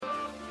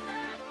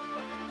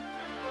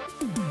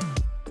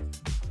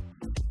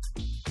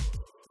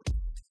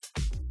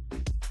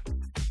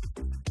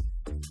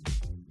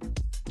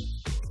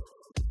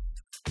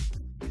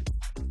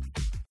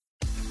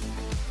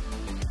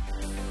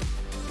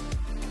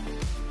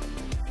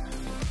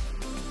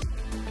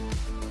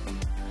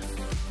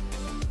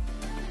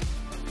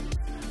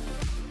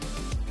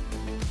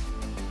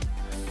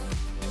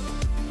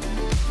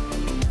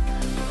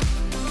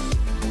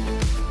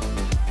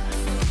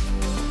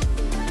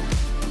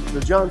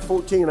John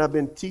 14, I've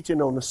been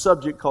teaching on the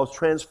subject called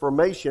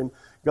transformation.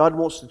 God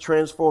wants to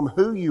transform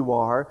who you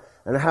are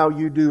and how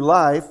you do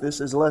life.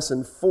 This is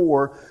lesson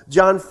 4.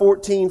 John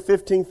 14,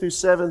 15 through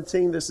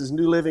 17. This is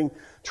New Living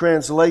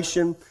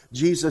Translation.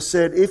 Jesus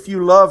said, "If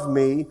you love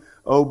me,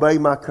 obey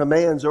my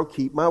commands or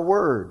keep my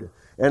word.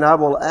 And I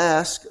will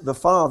ask the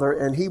Father,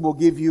 and He will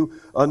give you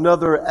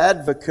another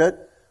advocate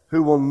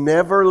who will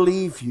never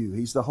leave you."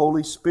 He's the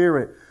Holy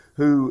Spirit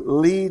who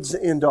leads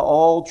into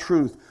all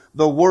truth.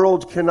 The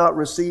world cannot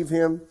receive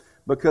Him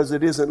because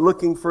it isn't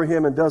looking for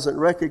Him and doesn't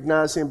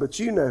recognize Him, but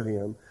you know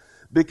Him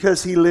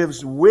because He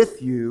lives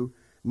with you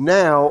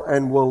now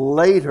and will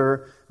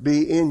later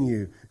be in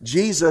you.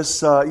 Jesus,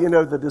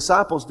 the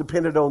disciples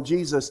depended on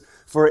Jesus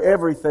for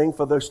everything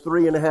for those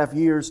 3.5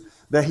 years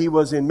that He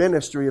was in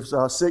ministry. If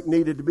a sick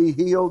needed to be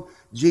healed,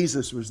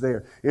 Jesus was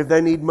there. If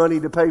they need money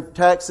to pay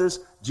taxes,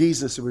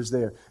 Jesus was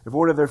there. If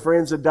one of their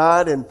friends had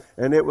died and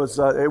it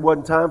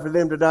wasn't time for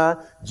them to die,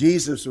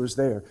 Jesus was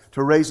there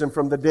to raise them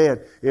from the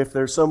dead. If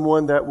there's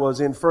someone that was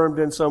infirmed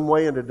in some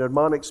way and a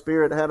demonic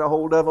spirit had a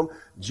hold of them,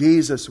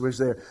 Jesus was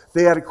there. If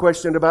they had a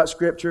question about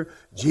Scripture,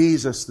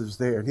 Jesus was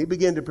there. And He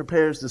began to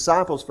prepare His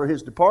disciples for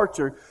His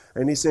departure.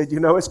 And He said,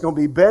 it's going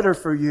to be better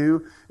for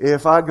you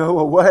if I go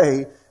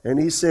away. And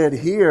He said,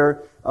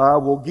 here, I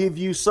will give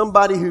you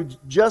somebody who,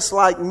 just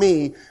like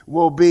me,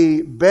 will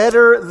be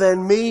better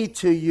than me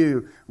to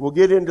you. We'll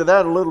get into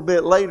that a little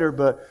bit later,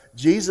 but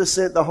Jesus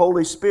sent the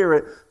Holy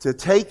Spirit to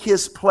take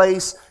His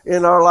place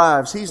in our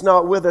lives. He's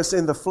not with us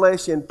in the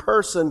flesh, in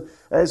person,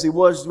 as He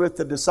was with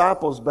the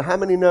disciples. But how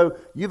many know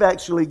you've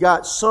actually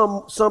got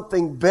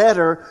something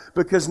better,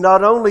 because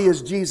not only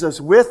is Jesus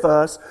with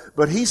us,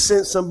 but He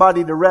sent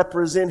somebody to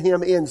represent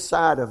Him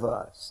inside of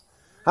us.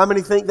 How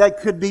many think that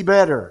could be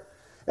better?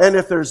 And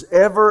if there's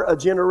ever a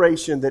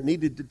generation that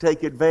needed to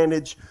take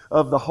advantage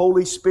of the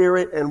Holy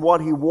Spirit and what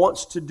He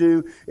wants to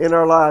do in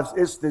our lives,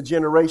 it's the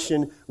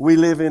generation we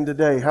live in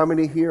today. How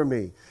many hear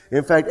me?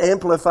 In fact,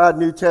 Amplified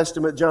New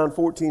Testament, John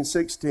 14,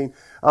 16.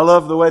 I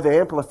love the way the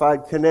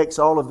Amplified connects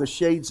all of the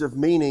shades of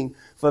meaning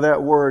for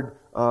that word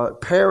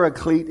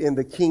paraclete in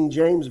the King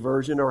James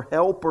Version, or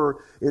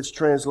helper, it's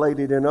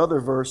translated in other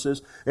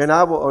verses,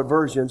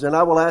 versions. And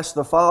I will ask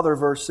the Father,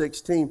 verse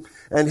 16,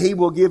 and He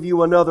will give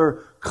you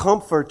another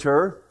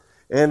comforter.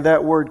 And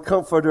that word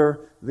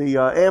comforter, the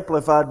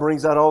Amplified,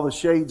 brings out all the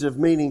shades of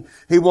meaning.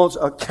 He wants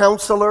a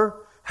counselor,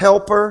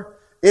 helper,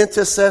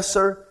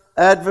 intercessor,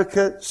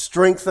 advocate,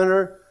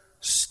 strengthener,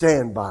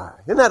 standby.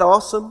 Isn't that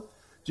awesome?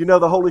 Do you know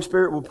the Holy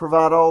Spirit will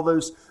provide all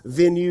those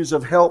venues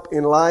of help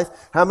in life?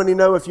 How many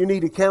know if you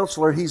need a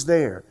counselor, He's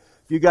there?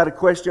 If you got a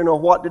question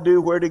on what to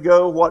do, where to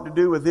go, what to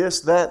do with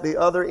this, that, the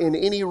other, in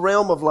any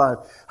realm of life,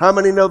 how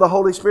many know the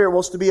Holy Spirit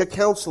wants to be a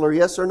counselor,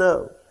 yes or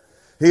no?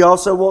 He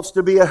also wants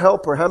to be a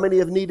helper. How many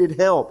have needed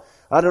help?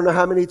 I don't know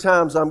how many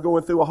times I'm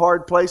going through a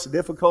hard place, a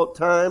difficult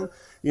time.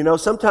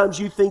 Sometimes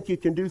you think you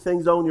can do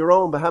things on your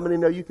own, but how many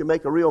know you can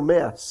make a real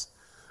mess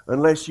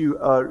unless you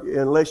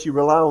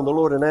rely on the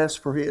Lord and ask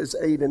for His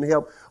aid and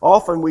help?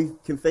 Often we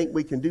can think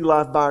we can do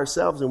life by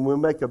ourselves, and we'll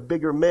make a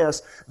bigger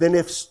mess than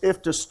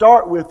if to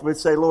start with we'd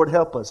say, Lord,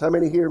 help us. How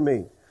many hear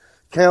me?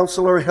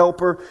 Counselor,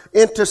 helper,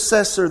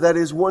 intercessor, that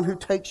is one who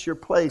takes your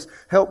place,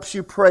 helps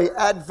you pray,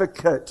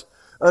 advocate,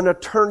 an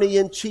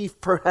attorney-in-chief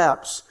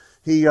perhaps.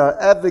 He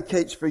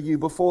advocates for you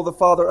before the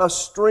Father. A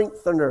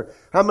strengthener.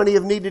 How many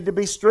have needed to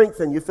be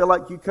strengthened? You feel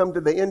like you come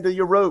to the end of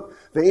your rope,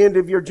 the end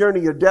of your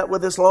journey. You've dealt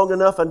with this long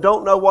enough and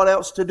don't know what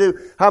else to do.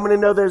 How many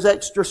know there's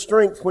extra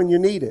strength when you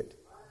need it?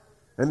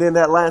 And then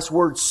that last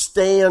word,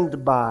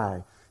 stand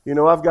by.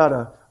 I've got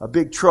a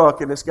big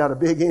truck and it's got a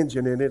big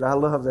engine in it. I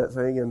love that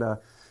thing.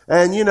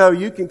 And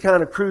you can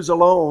kind of cruise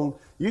along.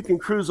 You can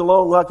cruise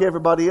along like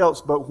everybody else,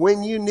 but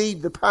when you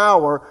need the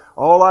power,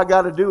 all I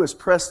got to do is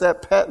press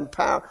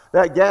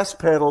that gas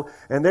pedal,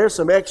 and there's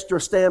some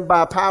extra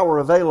standby power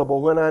available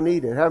when I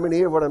need it. How many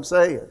hear what I'm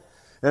saying?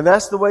 And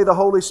that's the way the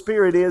Holy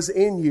Spirit is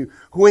in you.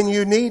 When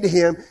you need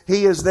Him,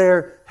 He is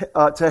there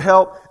to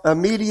help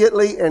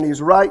immediately, and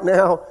He's right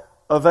now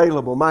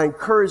available. My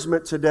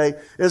encouragement today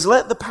is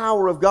let the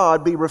power of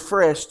God be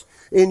refreshed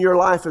in your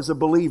life as a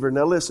believer.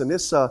 Now listen,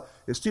 it's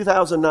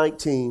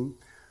 2019.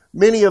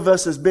 Many of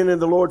us has been in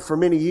the Lord for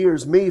many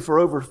years, me for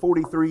over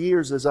 43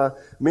 years, as I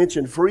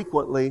mentioned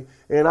frequently.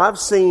 And I've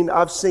seen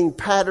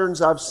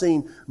patterns, I've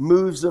seen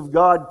moves of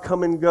God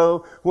come and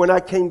go. When I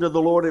came to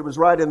the Lord, it was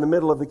right in the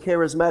middle of the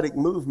charismatic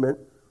movement.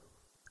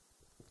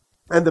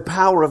 And the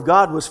power of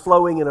God was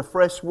flowing in a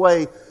fresh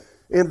way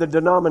in the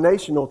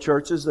denominational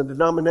churches. The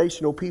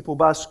denominational people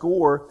by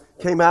score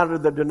came out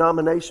of the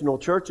denominational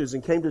churches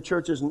and came to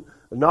churches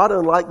not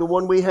unlike the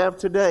one we have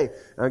today.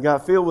 I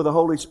got filled with the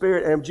Holy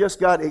Spirit and just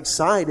got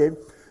excited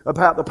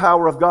about the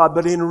power of God.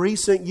 But in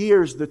recent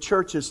years, the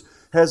churches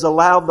has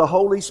allowed the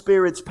Holy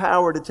Spirit's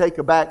power to take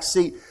a back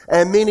seat.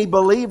 And many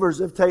believers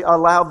have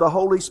allowed the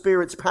Holy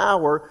Spirit's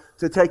power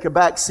to take a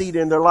back seat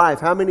in their life.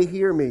 How many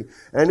hear me?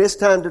 And it's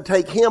time to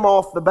take Him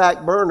off the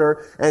back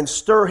burner and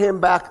stir Him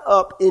back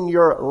up in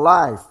your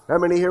life. How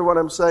many hear what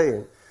I'm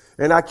saying?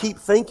 And I keep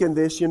thinking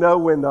this,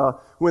 when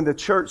the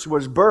church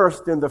was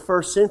birthed in the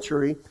first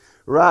century,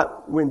 right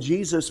when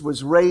Jesus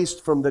was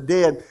raised from the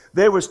dead,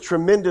 there was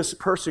tremendous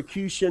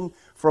persecution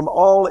from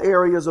all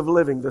areas of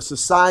living. The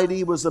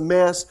society was a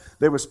mess.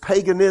 There was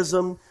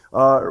paganism,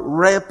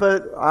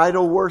 rampant.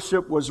 Idol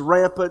worship was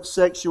rampant.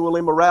 Sexual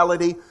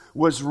immorality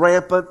was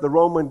rampant. The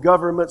Roman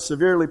government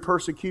severely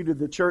persecuted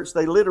the church.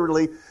 They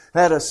literally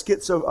had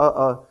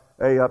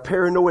a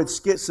paranoid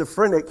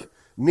schizophrenic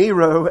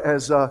Nero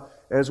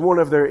as one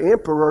of their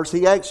emperors.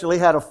 He actually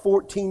had a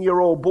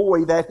 14-year-old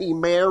boy that he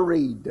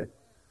married.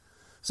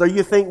 So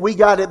you think we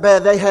got it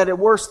bad. They had it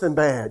worse than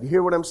bad. You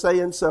hear what I'm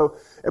saying?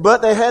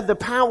 But they had the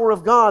power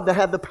of God. They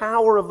had the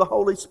power of the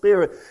Holy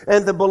Spirit.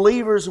 And the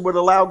believers would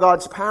allow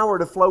God's power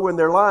to flow in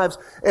their lives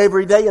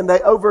every day. And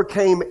they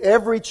overcame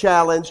every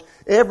challenge,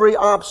 every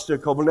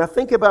obstacle. But now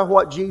think about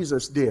what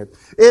Jesus did.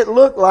 It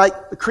looked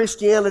like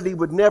Christianity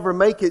would never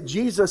make it.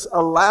 Jesus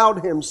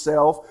allowed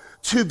himself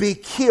to be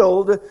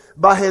killed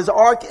by his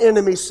arch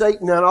enemy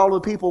Satan and all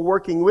the people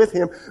working with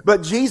him.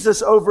 But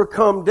Jesus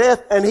overcome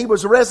death and he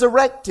was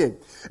resurrected.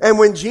 And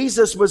when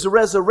Jesus was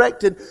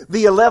resurrected,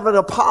 the 11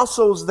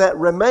 apostles that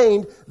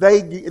remained,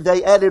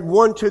 they added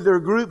one to their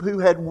group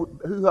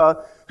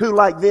who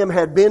like them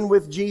had been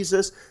with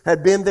Jesus,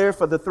 had been there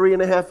for the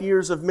 3.5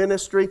 years of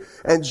ministry.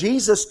 And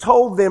Jesus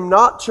told them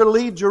not to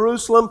leave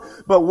Jerusalem,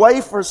 but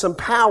wait for some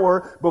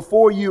power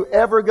before you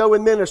ever go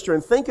and minister.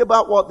 And think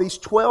about what these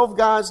 12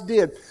 guys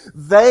did.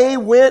 They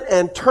went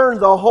and turned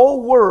the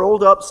whole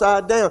world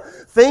upside down.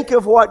 Think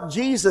of what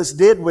Jesus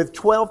did with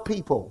 12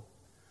 people.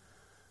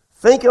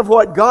 Think of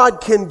what God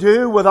can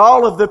do with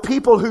all of the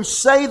people who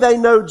say they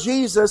know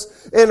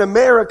Jesus in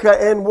America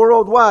and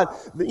worldwide.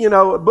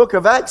 The book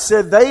of Acts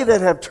said they that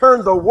have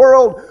turned the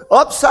world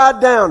upside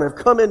down have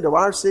come into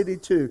our city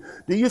too.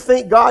 Do you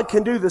think God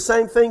can do the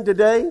same thing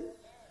today?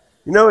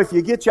 If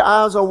you get your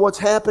eyes on what's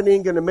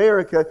happening in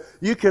America,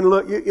 it can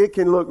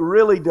look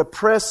really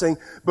depressing.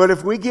 But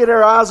if we get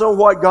our eyes on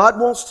what God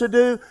wants to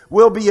do,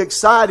 we'll be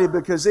excited,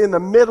 because in the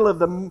middle of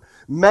the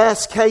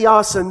mass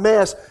chaos and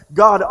mess,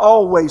 God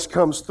always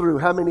comes through.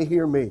 How many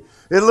hear me?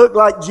 It looked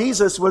like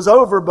Jesus was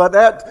over, but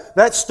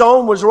that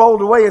stone was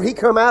rolled away and he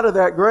come out of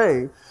that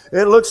grave.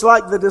 It looks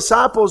like the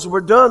disciples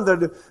were done.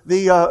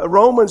 The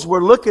Romans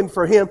were looking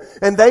for him,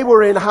 and they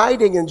were in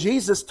hiding. And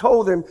Jesus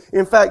told them,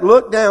 in fact,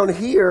 look down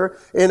here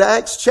in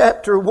Acts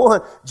chapter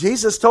 1.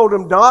 Jesus told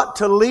them not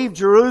to leave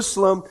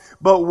Jerusalem,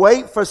 but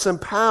wait for some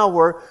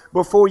power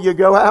before you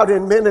go out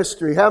in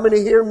ministry. How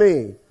many hear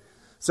me?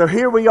 So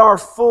here we are,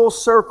 full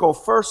circle.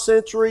 First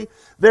century,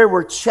 there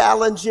were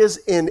challenges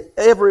in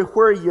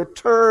everywhere you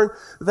turn.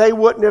 They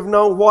wouldn't have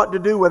known what to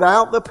do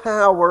without the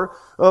power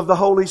of the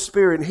Holy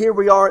Spirit. And here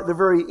we are at the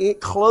very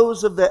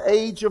close of the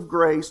age of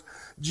grace.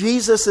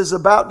 Jesus is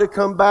about to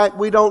come back.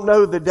 We don't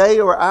know the day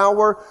or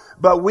hour,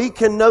 but we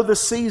can know the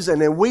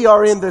season. And we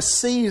are in the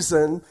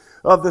season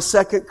of the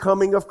second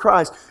coming of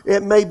Christ.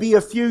 It may be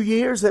a few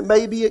years, it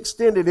may be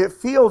extended. It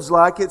feels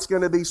like it's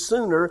going to be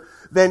sooner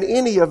than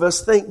any of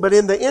us think. But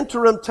in the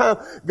interim time,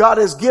 God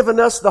has given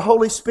us the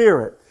Holy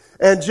Spirit.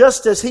 And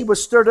just as he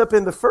was stirred up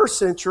in the first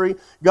century,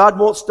 God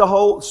wants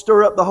to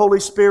stir up the Holy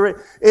Spirit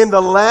in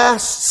the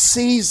last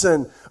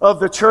season of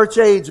the church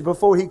age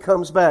before he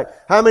comes back.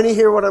 How many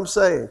hear what I'm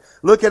saying?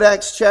 Look at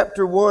Acts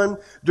chapter 1.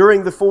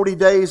 During the 40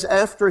 days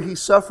after he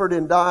suffered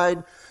and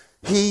died,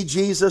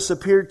 Jesus,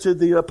 appeared to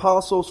the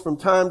apostles from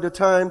time to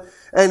time,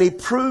 and he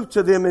proved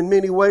to them in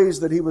many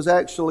ways that he was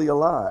actually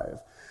alive.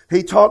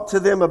 He talked to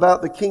them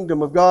about the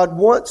kingdom of God.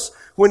 Once,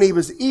 when he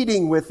was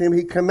eating with them,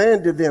 he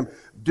commanded them,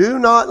 do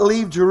not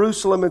leave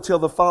Jerusalem until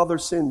the Father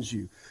sends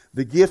you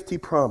the gift he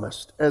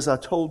promised, as I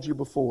told you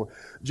before.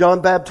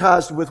 John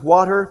baptized with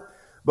water,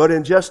 but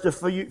in just a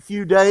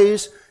few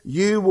days,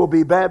 you will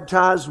be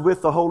baptized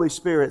with the Holy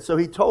Spirit. So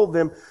he told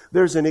them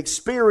there's an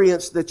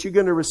experience that you're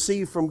going to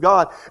receive from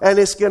God, and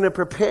it's going to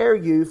prepare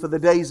you for the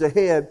days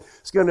ahead.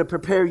 It's going to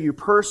prepare you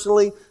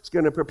personally. It's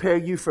going to prepare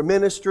you for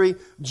ministry.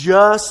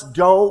 Just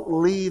don't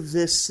leave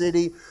this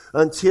city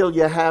until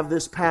you have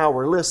this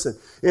power. Listen,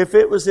 if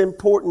it was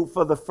important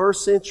for the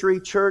first century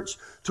church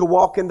to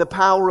walk in the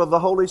power of the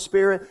Holy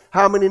Spirit,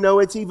 how many know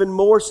it's even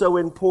more so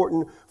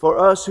important for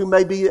us who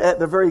may be at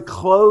the very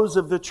close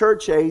of the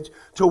church age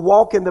to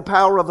walk in the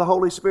power of the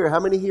Holy Spirit?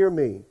 How many hear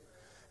me?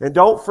 And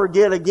don't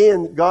forget,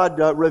 again, God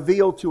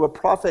revealed to a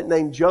prophet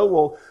named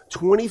Joel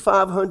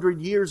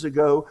 2,500 years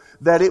ago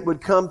that it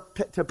would come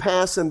to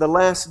pass in the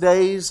last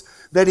days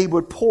that he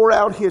would pour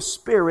out his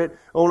Spirit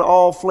on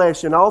all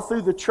flesh. And all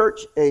through the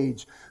church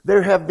age,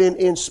 there have been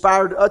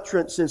inspired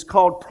utterances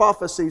called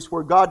prophecies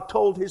where God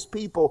told his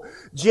people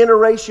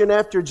generation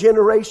after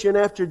generation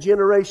after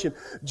generation,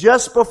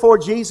 just before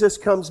Jesus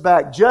comes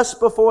back, just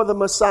before the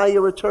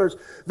Messiah returns,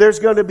 there's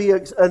going to be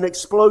an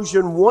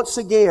explosion once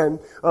again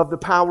of the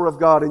power of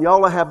God. And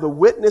y'all have the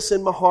witness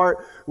in my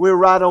heart. We're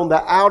right on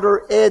the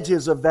outer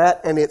edges of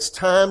that, and it's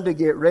time to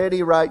get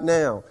ready right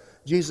now.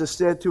 Jesus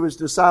said to his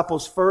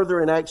disciples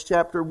further in Acts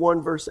chapter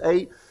 1 verse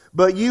 8,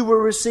 but you will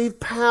receive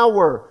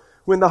power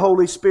when the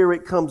Holy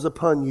Spirit comes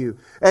upon you.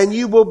 And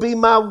you will be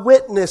my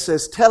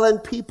witnesses, telling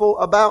people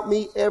about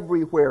me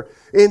everywhere.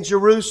 In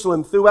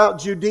Jerusalem, throughout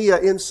Judea,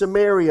 in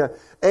Samaria,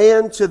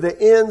 and to the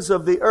ends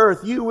of the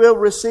earth. You will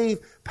receive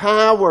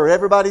power.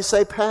 Everybody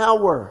say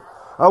power.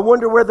 I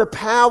wonder where the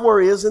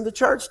power is in the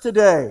church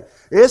today.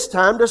 It's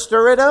time to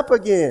stir it up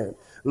again.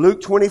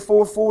 Luke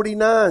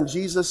 24:49,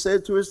 Jesus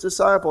said to His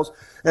disciples,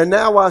 "And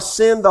now I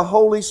send the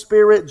Holy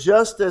Spirit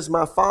just as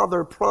my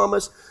Father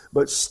promised,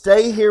 but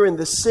stay here in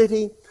the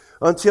city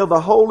until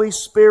the Holy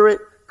Spirit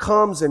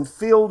comes and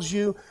fills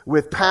you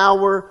with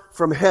power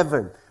from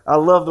heaven." I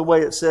love the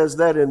way it says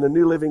that in the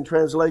New Living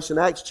Translation.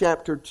 Acts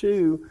chapter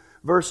 2,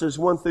 verses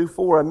 1 through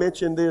 4. I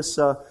mentioned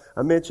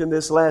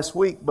this last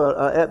week, but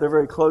at the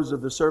very close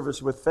of the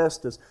service with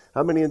Festus.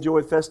 How many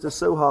enjoyed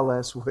Festus Soha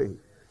last week?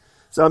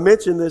 So I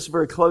mentioned this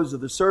very close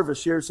of the service,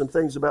 shared some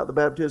things about the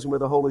baptism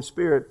with the Holy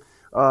Spirit.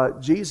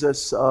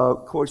 Jesus,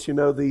 of course, you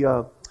know,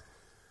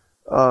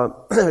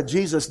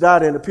 Jesus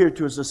died and appeared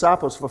to His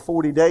disciples for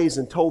 40 days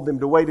and told them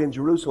to wait in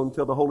Jerusalem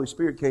until the Holy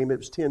Spirit came. It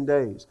was 10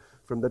 days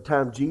from the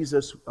time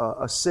Jesus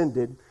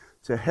ascended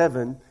to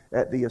heaven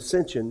at the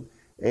ascension,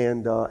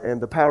 and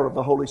the power of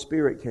the Holy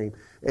Spirit came.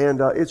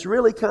 And it's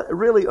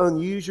really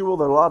unusual.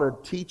 There are a lot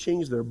of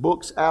teachings. There are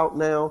books out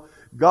now.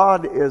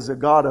 God is a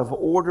God of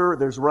order.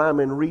 There's rhyme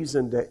and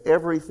reason to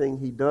everything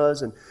He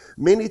does. And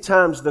many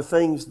times the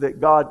things that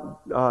God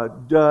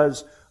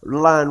does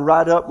line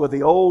right up with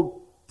the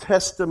Old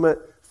Testament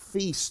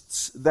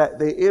feasts that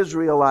the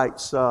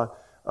Israelites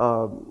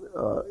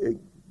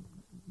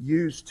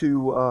used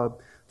to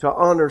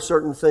honor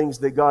certain things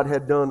that God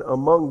had done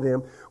among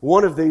them.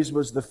 One of these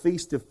was the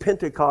Feast of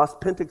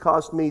Pentecost.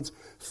 Pentecost means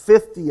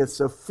 50th,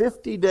 so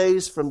 50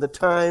 days from the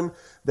time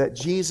that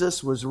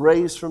Jesus was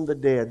raised from the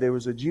dead. There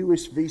was a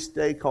Jewish feast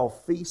day called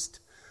Feast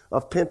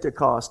of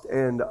Pentecost,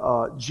 and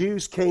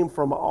Jews came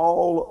from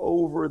all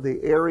over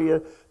the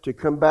area to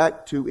come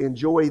back to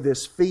enjoy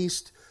this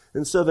feast.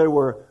 And so there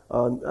were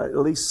at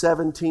least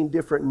 17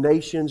 different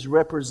nations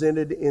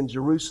represented in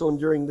Jerusalem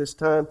during this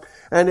time.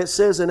 And it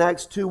says in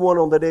Acts 2:1,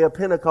 on the day of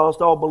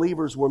Pentecost, all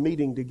believers were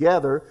meeting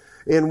together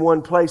in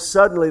one place.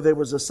 Suddenly there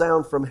was a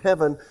sound from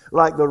heaven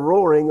like the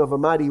roaring of a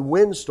mighty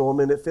windstorm,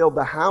 and it filled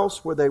the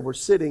house where they were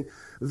sitting.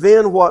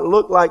 Then what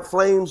looked like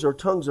flames or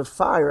tongues of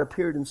fire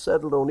appeared and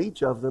settled on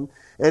each of them.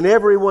 And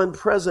everyone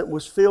present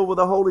was filled with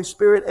the Holy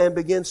Spirit and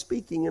began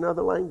speaking in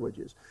other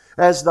languages,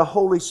 as the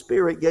Holy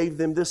Spirit gave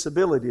them this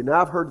ability.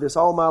 Now, I've heard this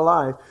all my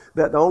life,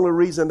 that the only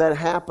reason that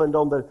happened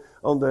on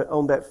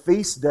that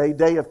feast day,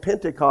 day of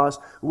Pentecost,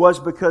 was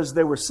because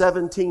there were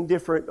 17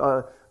 different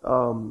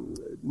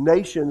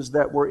nations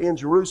that were in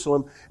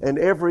Jerusalem, and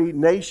every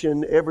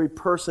nation, every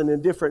person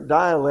in different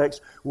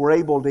dialects were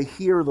able to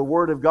hear the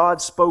Word of God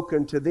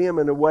spoken to them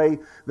in a way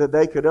that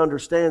they could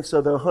understand.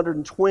 So the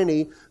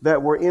 120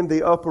 that were in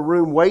the upper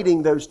room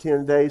waiting those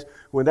 10 days,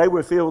 when they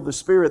were filled with the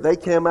Spirit, they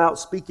came out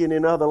speaking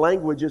in other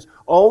languages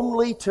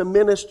only to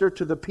minister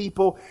to the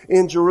people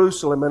in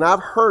Jerusalem. And I've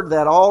heard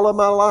that all of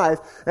my life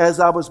as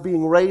I was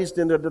being raised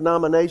in a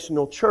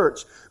denominational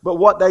church. But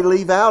what they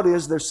leave out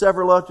is there's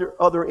several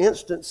other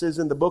instances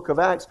in the book of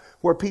Acts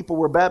where people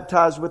were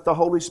baptized with the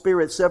Holy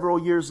Spirit several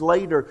years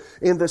later.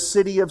 In the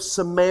city of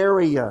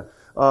Samaria,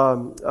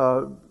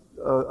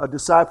 a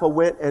disciple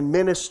went and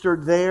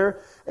ministered there,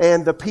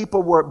 and the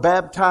people were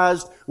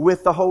baptized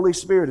with the Holy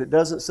Spirit. It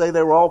doesn't say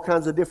there were all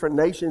kinds of different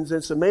nations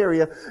in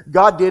Samaria.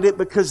 God did it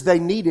because they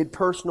needed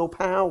personal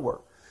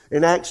power.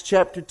 In Acts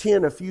chapter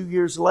 10, a few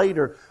years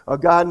later, a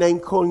guy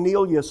named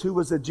Cornelius, who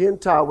was a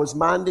Gentile, was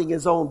minding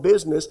his own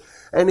business,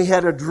 and he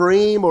had a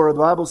dream, or the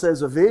Bible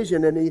says a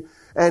vision,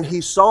 and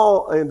he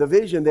saw in the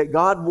vision that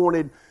God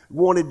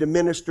wanted to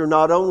minister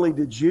not only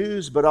to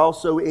Jews, but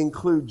also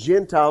include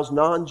Gentiles,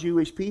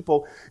 non-Jewish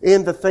people,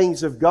 in the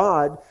things of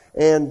God.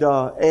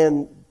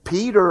 And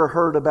Peter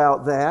heard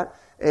about that,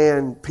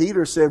 and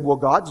Peter said, well,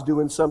 God's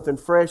doing something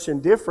fresh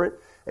and different.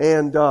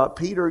 And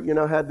Peter,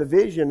 had the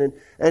vision,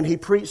 and he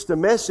preached the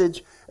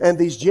message, and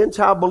these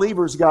Gentile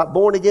believers got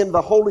born again.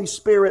 The Holy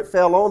Spirit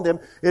fell on them.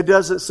 It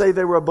doesn't say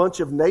there were a bunch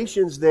of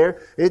nations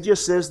there. It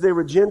just says there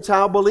were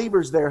Gentile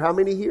believers there. How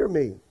many hear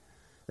me?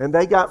 And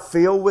they got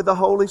filled with the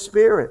Holy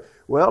Spirit.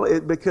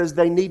 Well, because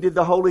they needed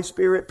the Holy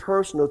Spirit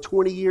personal.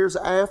 20 years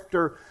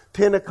after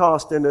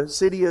Pentecost, in a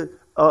city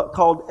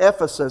called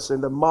Ephesus,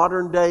 in the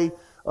modern day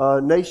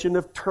nation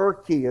of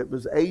Turkey. It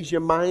was Asia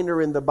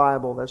Minor in the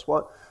Bible. That's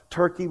what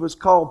Turkey was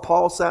called.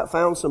 Paul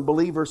found some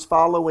believers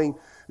following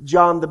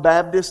John the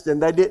Baptist,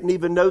 and they didn't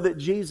even know that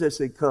Jesus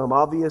had come.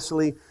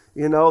 Obviously,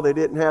 they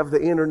didn't have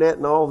the internet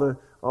and all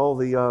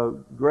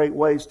the great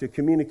ways to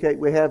communicate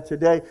we have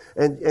today.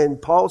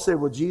 And Paul said,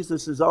 well,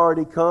 Jesus has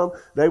already come.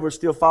 They were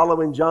still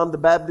following John the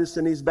Baptist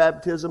in his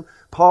baptism.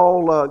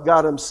 Paul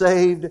got them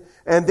saved,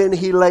 and then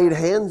he laid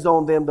hands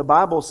on them, the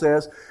Bible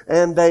says,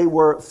 and they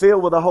were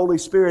filled with the Holy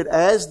Spirit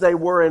as they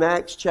were in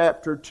Acts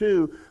chapter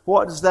 2.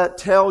 What does that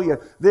tell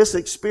you? This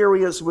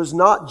experience was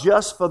not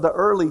just for the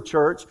early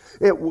church.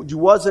 It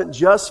wasn't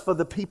just for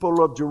the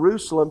people of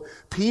Jerusalem.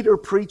 Peter,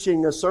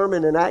 preaching a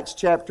sermon in Acts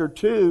chapter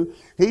 2,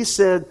 he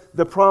said,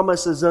 the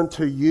promise is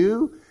unto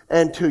you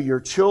and to your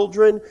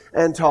children,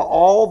 and to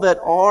all that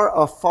are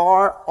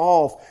afar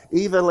off,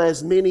 even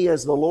as many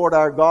as the Lord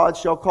our God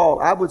shall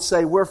call. I would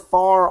say we're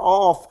far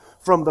off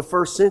from the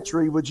first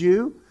century, would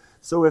you?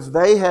 So if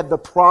they had the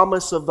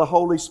promise of the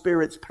Holy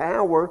Spirit's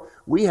power,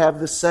 we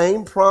have the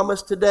same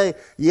promise today.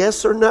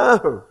 Yes or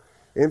no?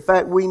 In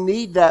fact, we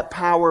need that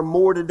power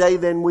more today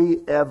than we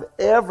have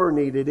ever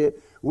needed it.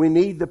 We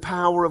need the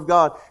power of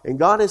God. And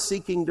God is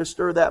seeking to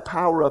stir that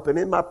power up. And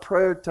in my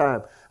prayer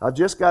time, I've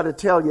just got to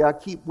tell you, I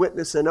keep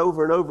witnessing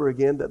over and over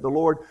again that the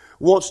Lord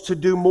wants to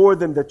do more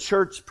than the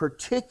church,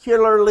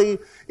 particularly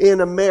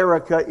in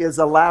America, is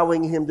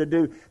allowing Him to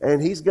do.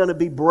 And He's going to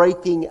be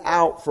breaking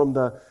out from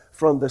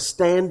the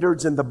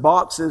standards and the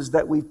boxes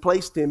that we've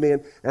placed Him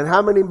in. And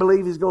how many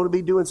believe He's going to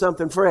be doing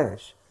something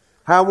fresh?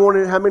 How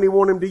many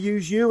want Him to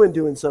use you in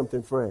doing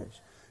something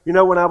fresh? You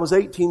know, when I was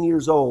 18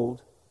 years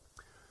old,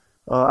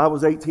 I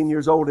was 18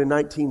 years old in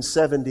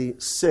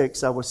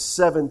 1976. I was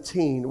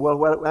 17.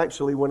 Well,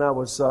 actually, when I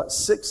was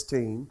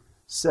 16,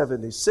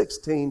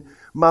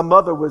 my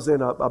mother was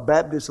in a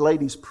Baptist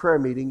ladies' prayer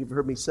meeting. You've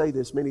heard me say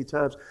this many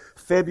times.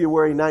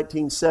 February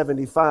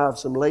 1975,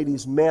 some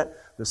ladies met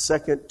the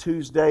second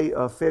Tuesday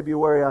of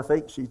February, I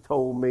think she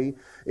told me,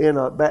 in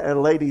a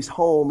lady's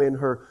home in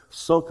her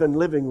sunken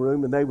living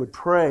room, and they would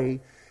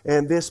pray.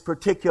 And this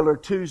particular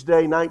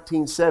Tuesday,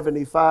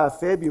 1975,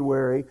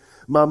 February,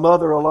 my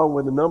mother, along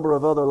with a number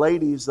of other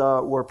ladies,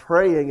 were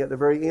praying at the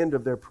very end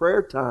of their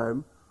prayer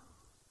time.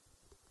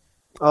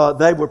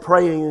 They were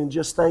praying and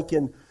just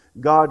thanking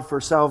God for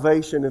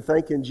salvation and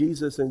thanking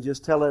Jesus and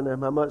just telling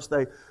them how much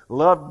they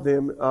loved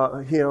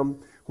Him,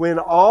 when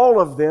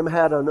all of them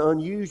had an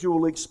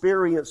unusual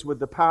experience with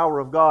the power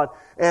of God.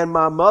 And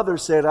my mother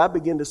said, I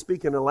began to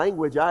speak in a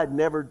language I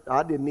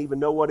didn't even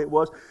know what it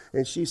was.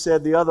 And she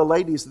said the other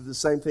ladies, that the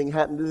same thing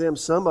happened to them.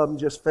 Some of them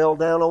just fell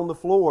down on the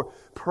floor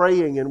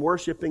praying and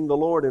worshiping the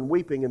Lord and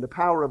weeping. And the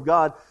power of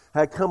God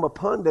had come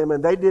upon them,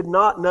 and they did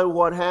not know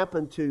what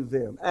happened to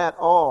them at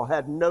all,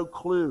 had no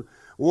clue.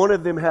 One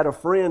of them had a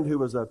friend who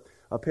was a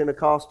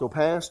Pentecostal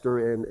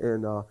pastor,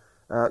 and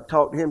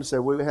talked to him and said,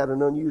 we had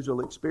an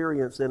unusual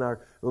experience in our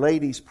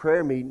ladies'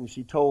 prayer meeting.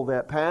 She told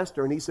that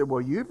pastor, and he said,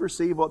 well, you've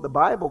received what the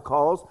Bible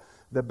calls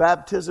the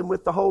baptism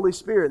with the Holy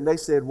Spirit. And they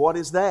said, what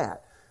is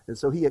that? And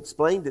so he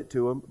explained it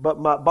to him.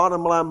 But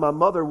bottom line, my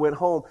mother went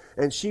home,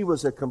 and she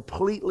was a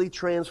completely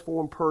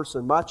transformed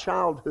person. My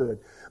childhood,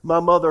 my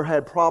mother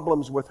had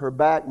problems with her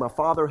back. My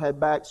father had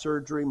back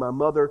surgery. My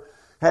mother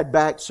had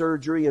back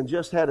surgery and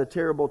just had a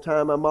terrible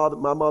time.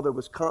 My mother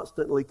was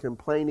constantly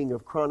complaining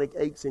of chronic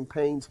aches and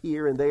pains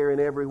here and there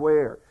and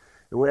everywhere.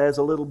 And as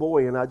a little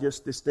boy, and I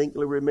just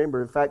distinctly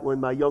remember, in fact, when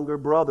my younger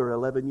brother,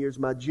 11 years,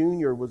 my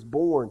junior, was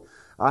born,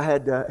 I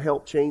had to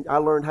help change. I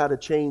learned how to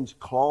change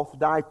cloth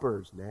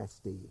diapers,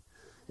 nasty,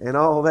 and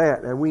all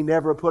that. And we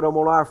never put them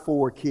on our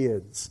 4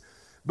 kids.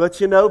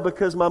 But you know,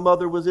 because my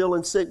mother was ill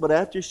and sick, but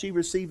after she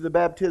received the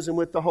baptism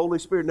with the Holy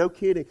Spirit, no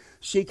kidding,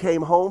 she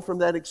came home from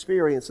that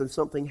experience and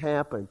something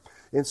happened.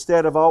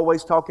 Instead of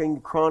always talking,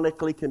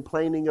 chronically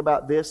complaining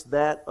about this,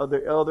 that, or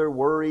the other,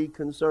 worry,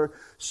 concern,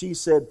 she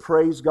said,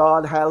 praise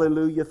God,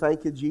 hallelujah,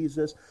 thank you,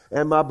 Jesus.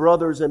 And my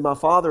brothers and my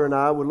father and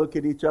I would look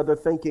at each other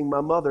thinking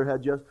my mother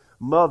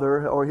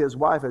or his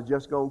wife had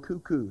just gone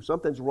cuckoo.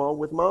 Something's wrong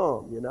with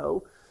Mom, you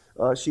know.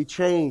 She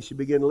changed. She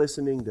began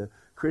listening to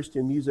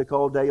Christian music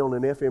all day on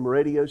an FM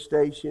radio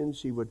station.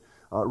 She would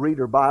read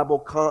her Bible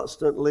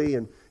constantly.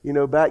 And, you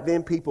know, back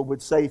then people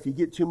would say, if you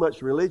get too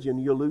much religion,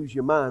 you'll lose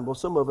your mind. Well,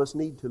 some of us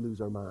need to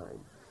lose our mind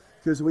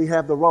because we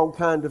have the wrong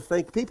kind of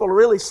thinking. People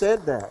really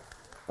said that.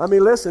 I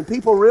mean, listen,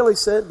 people really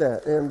said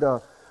that. And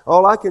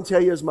all I can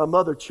tell you is my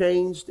mother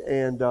changed,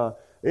 and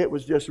it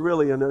was just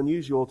really an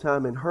unusual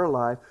time in her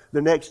life.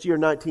 The next year,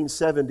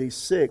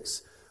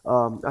 1976,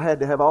 I had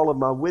to have all of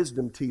my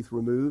wisdom teeth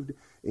removed.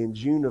 In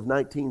June of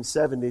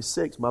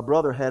 1976, my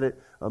brother had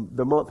it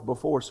the month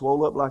before,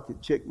 swole up like a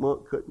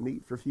chickmunk, couldn't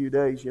eat for a few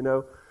days, you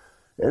know.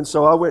 And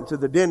so I went to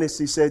the dentist.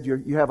 He said,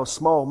 you have a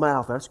small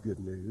mouth. That's good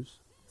news.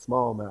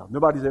 Small mouth.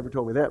 Nobody's ever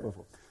told me that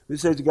before. He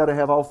said you got to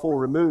have all 4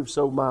 removed.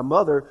 So my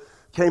mother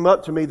came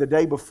up to me the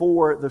day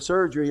before the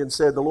surgery and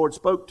said, the Lord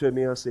spoke to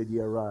me. I said,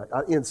 yeah, right.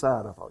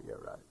 Inside, I thought, yeah,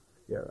 right.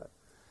 Yeah, right.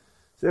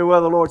 Said,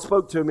 well, the Lord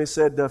spoke to me,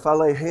 said, if I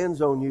lay hands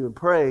on you and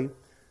pray,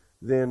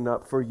 then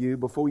for you,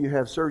 before you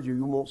have surgery,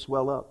 you won't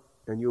swell up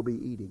and you'll be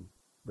eating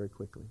very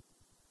quickly.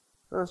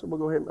 So we'll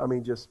go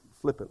ahead just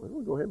flippantly,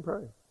 we'll go ahead and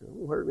pray. It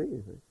won't hurt me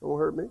anything. It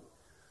won't hurt me.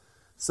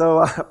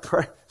 So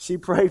she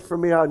prayed for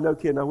me. No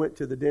kidding. I went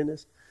to the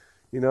dentist.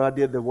 You know, I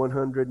did the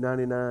 100,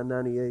 99,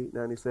 98,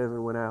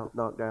 97, went out,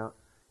 knocked out.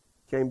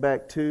 Came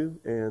back 2,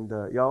 and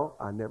y'all,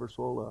 I never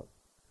swole up.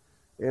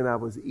 and I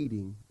was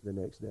eating the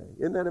next day.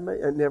 Isn't that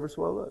amazing? It never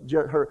swelled up.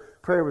 Her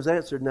prayer was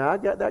answered. Now,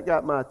 that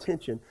got my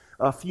attention.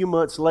 A few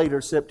months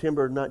later,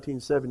 September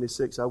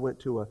 1976, I went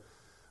to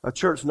a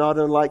church not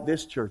unlike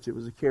this church. It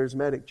was a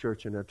charismatic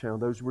church in our town.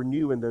 Those were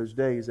new in those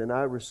days, and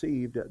I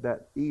received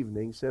that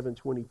evening,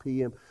 7:20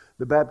 p.m.,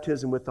 the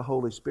baptism with the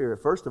Holy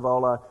Spirit. First of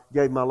all, I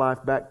gave my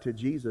life back to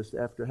Jesus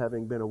after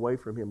having been away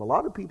from Him. A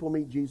lot of people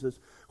meet Jesus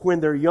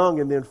when they're young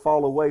and then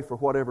fall away for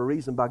whatever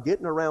reason by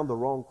getting around the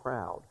wrong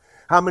crowd.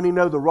 How many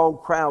know the wrong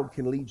crowd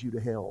can lead you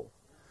to hell?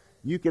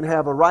 You can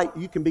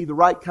be the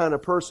right kind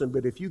of person,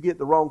 but if you get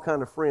the wrong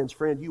kind of friend,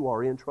 you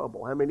are in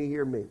trouble. How many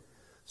hear me?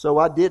 So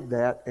I did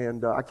that,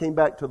 and I came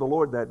back to the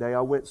Lord that day.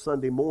 I went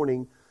Sunday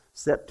morning,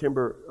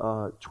 September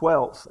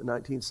 12th,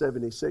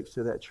 1976,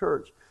 to that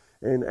church,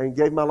 and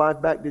gave my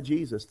life back to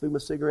Jesus. Threw my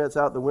cigarettes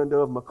out the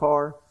window of my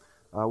car.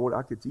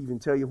 I could even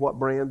tell you what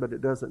brand, but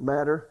it doesn't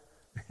matter.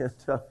 And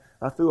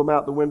I threw them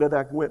out the window.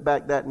 I went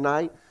back that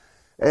night.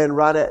 And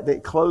right at the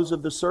close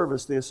of the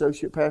service, the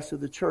associate pastor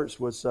of the church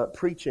was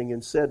preaching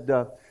and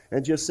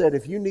just said,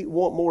 if you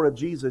want more of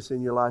Jesus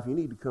in your life, you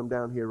need to come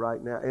down here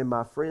right now. And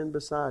my friend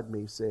beside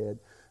me said,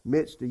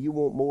 Mitch, do you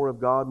want more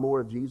of God, more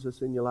of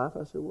Jesus in your life?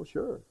 I said, well,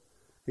 sure.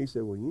 He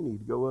said, well, you need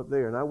to go up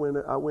there. And I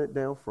went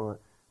down front,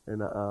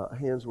 and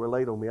hands were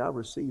laid on me. I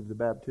received the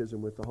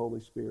baptism with the Holy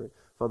Spirit.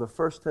 For the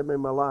first time in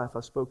my life,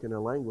 I spoke in a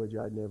language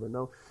I'd never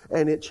known.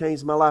 And it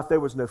changed my life. There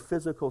was no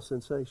physical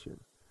sensation.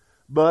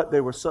 But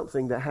there was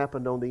something that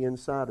happened on the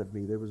inside of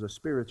me. There was a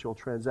spiritual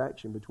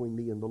transaction between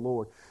me and the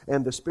Lord.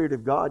 And the Spirit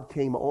of God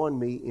came on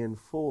me in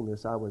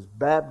fullness. I was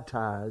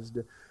baptized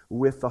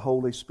with the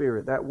Holy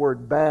Spirit. That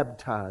word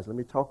baptized, let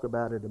me talk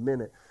about it a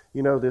minute.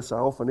 You know this, I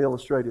often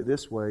illustrate it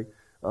this way.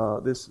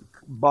 This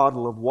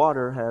bottle of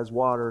water has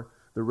water.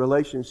 The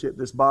relationship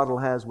this bottle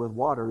has with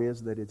water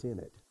is that it's in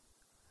it.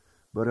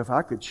 But if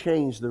I could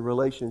change the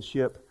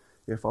relationship,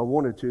 if I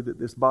wanted to, that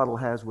this bottle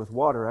has with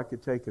water, I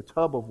could take a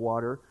tub of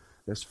water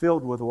that's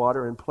filled with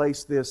water and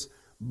place this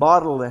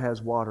bottle that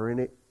has water in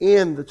it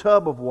in the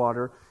tub of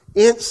water.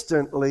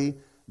 Instantly,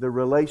 the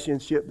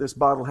relationship this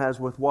bottle has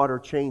with water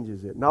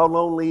changes it. Not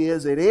only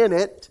is it in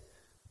it,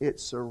 it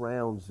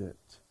surrounds it.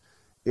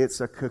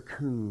 It's a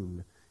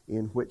cocoon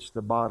in which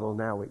the bottle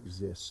now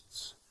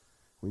exists.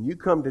 When you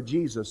come to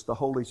Jesus, the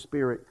Holy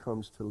Spirit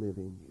comes to live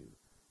in you.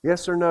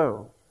 Yes or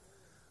no?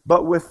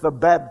 But with the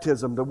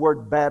baptism, the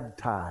word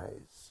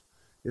baptize,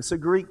 it's a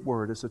Greek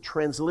word. It's a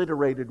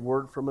transliterated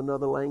word from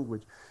another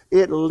language.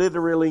 It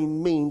literally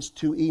means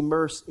to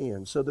immerse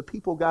in. So the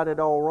people got it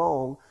all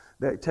wrong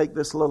that take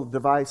this little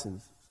device and,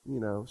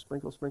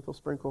 sprinkle, sprinkle,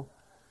 sprinkle.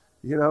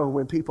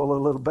 When people are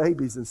little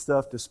babies and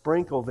stuff, to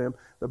sprinkle them.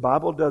 The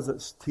Bible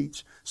doesn't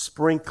teach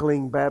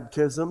sprinkling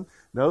baptism.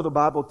 No, the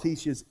Bible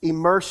teaches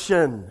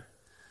immersion.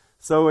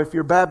 So if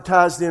you're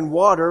baptized in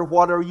water,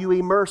 what are you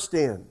immersed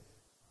in?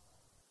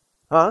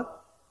 Huh?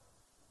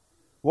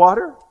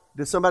 Water?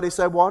 Did somebody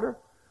say water?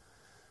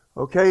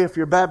 Okay, if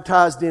you're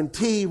baptized in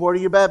tea, what are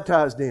you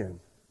baptized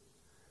in?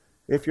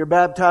 If you're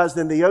baptized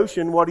in the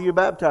ocean, what are you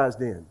baptized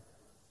in?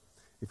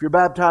 If you're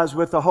baptized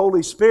with the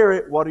Holy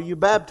Spirit, what are you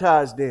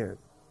baptized in?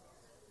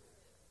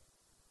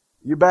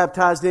 You're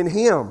baptized in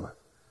Him.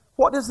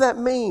 What does that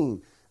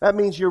mean? That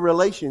means your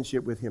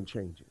relationship with Him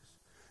changes.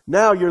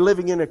 Now you're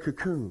living in a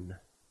cocoon.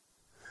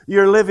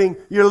 You're living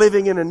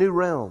in a new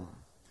realm.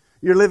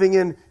 You're living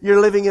in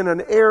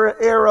an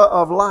era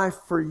of life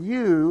for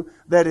you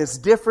that is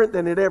different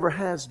than it ever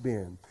has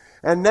been.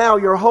 And now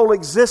your whole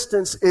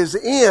existence is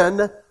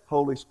in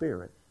Holy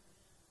Spirit.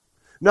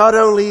 Not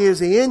only is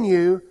He in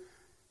you,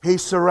 He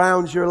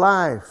surrounds your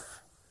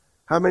life.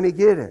 How many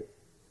get it?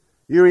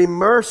 You're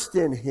immersed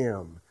in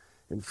Him.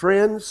 And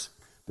friends,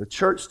 the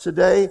church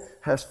today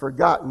has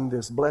forgotten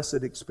this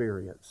blessed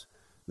experience,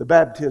 the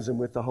baptism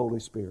with the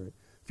Holy Spirit.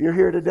 If you're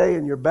here today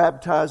and you're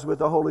baptized with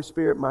the Holy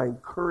Spirit, my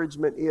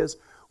encouragement is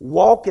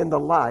walk in the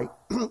light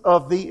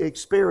of the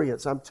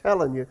experience. I'm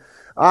telling you,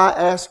 I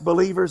ask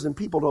believers, and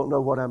people don't know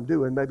what I'm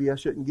doing. Maybe I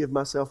shouldn't give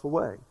myself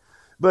away.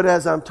 But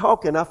as I'm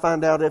talking, I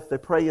find out if they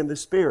pray in the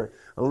Spirit.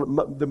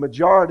 The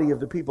majority of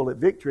the people at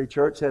Victory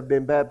Church have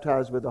been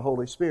baptized with the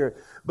Holy Spirit.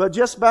 But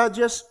just by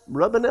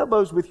rubbing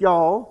elbows with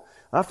y'all,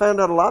 I found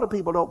out a lot of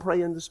people don't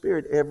pray in the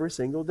Spirit every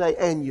single day.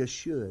 And you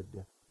should.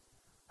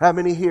 How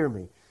many hear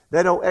me?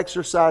 They don't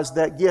exercise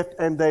that gift,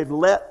 and they've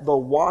let the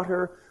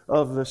water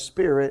of the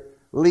Spirit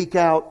leak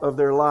out of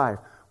their life.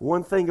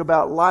 One thing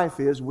about life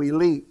is we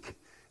leak,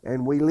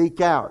 and we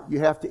leak out. You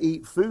have to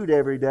eat food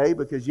every day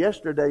because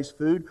yesterday's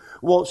food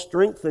won't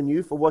strengthen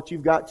you for what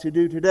you've got to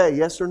do today.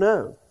 Yes or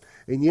no?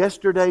 And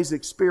yesterday's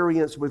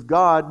experience with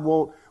God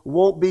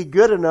won't be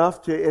good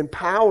enough to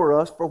empower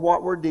us for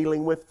what we're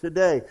dealing with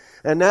today.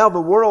 And now the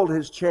world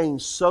has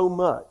changed so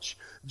much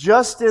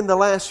just in the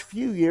last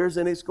few years,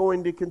 and it's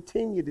going to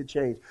continue to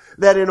change,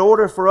 that in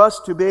order for us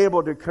to be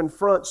able to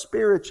confront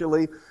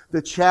spiritually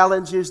the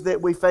challenges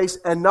that we face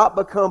and not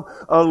become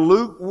a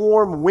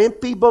lukewarm,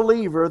 wimpy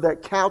believer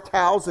that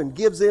kowtows and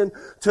gives in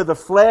to the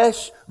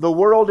flesh, the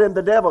world, and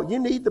the devil, you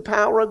need the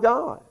power of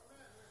God.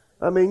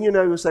 I mean,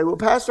 you say, well,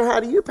 Pastor,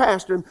 how do you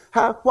pastor?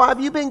 Why have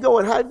you been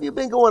going? How have you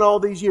been going all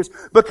these years?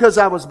 Because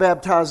I was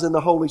baptized in the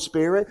Holy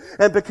Spirit,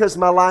 and because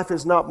my life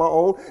is not my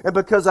own, and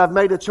because I've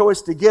made a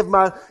choice to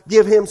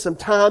give Him some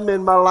time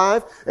in my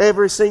life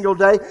every single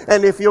day.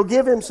 And if you'll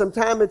give Him some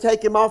time and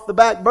take Him off the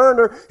back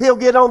burner, He'll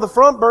get on the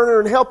front burner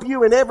and help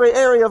you in every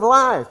area of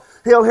life.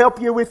 He'll help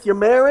you with your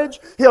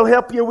marriage. He'll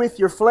help you with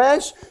your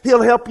flesh.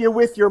 He'll help you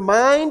with your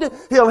mind.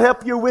 He'll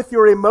help you with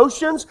your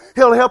emotions.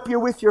 He'll help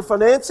you with your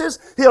finances.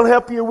 He'll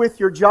help you with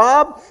your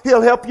job.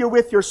 He'll help you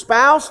with your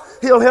spouse.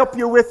 He'll help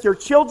you with your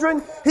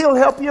children. He'll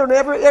help you in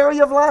every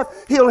area of life.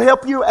 He'll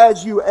help you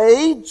as you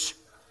age.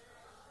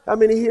 How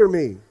many hear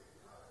me?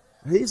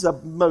 He's the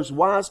most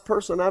wise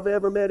person I've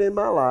ever met in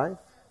my life.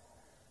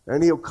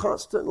 And He'll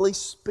constantly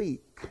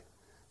speak.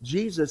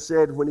 Jesus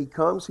said when He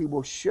comes, He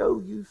will show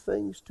you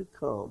things to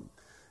come.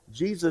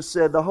 Jesus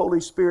said the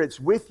Holy Spirit's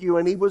with you,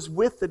 and He was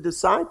with the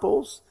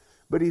disciples,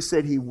 but He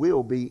said He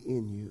will be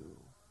in you.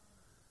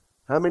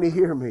 How many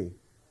hear me?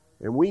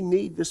 And we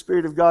need the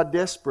Spirit of God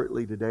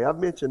desperately today. I've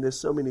mentioned this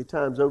so many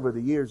times over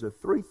the years of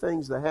 3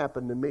 things that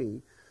happened to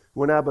me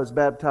when I was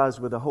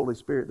baptized with the Holy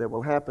Spirit that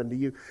will happen to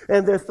you.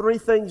 And there are 3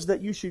 things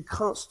that you should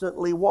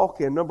constantly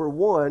walk in. Number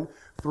 1,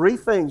 3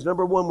 things.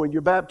 Number 1, when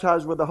you're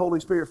baptized with the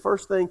Holy Spirit,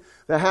 first thing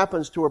that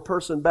happens to a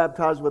person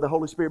baptized with the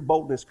Holy Spirit,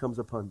 boldness comes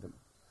upon them.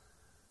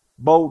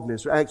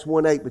 Boldness. Acts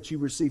 1:8, but you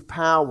receive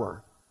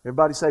power.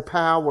 Everybody say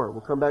power.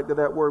 We'll come back to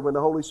that word. When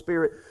the Holy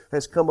Spirit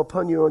has come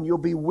upon you, and you'll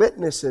be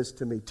witnesses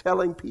to me,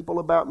 telling people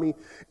about me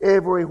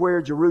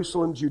everywhere,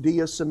 Jerusalem,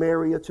 Judea,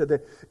 Samaria, to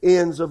the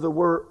ends of the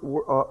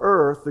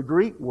earth. The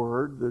Greek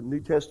word, the New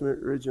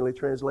Testament originally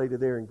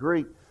translated there in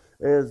Greek,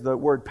 as the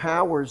word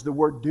power is the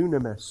word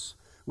dunamis.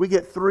 We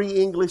get 3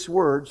 English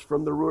words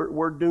from the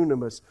word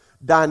dunamis.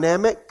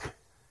 Dynamic,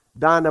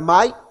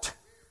 dynamite,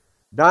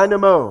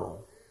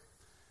 dynamo.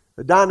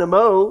 The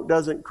dynamo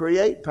doesn't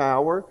create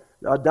power.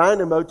 A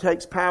dynamo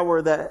takes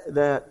power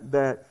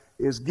that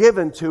is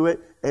given to it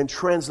and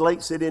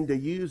translates it into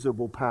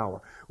usable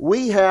power.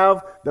 We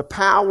have the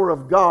power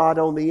of God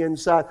on the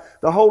inside.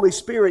 The Holy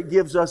Spirit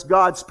gives us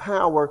God's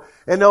power,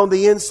 and on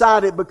the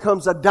inside it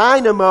becomes a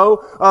dynamo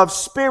of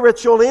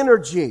spiritual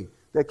energy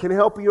that can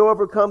help you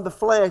overcome the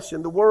flesh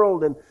and the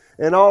world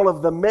and all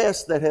of the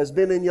mess that has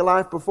been in your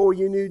life before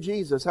you knew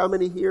Jesus. How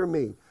many hear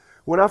me?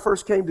 When I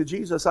first came to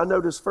Jesus,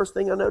 first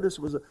thing I noticed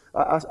was,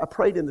 I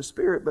prayed in the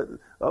Spirit,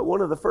 but one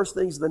of the first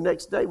things the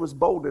next day was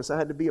boldness. I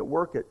had to be at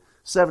work at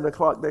 7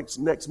 o'clock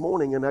next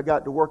morning, and I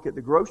got to work at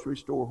the grocery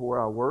store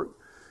where I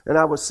worked. And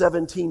I was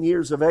 17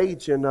 years of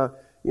age, and,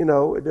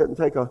 it doesn't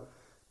take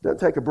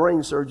a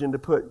brain surgeon to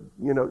put,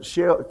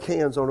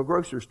 cans on a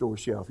grocery store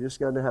shelf. You just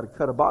got to know how to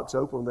cut a box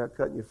open without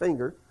cutting your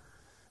finger.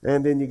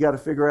 And then you got to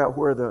figure out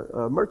where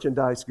the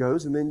merchandise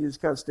goes, and then you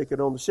just kind of stick it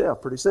on the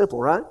shelf. Pretty simple,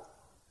 right?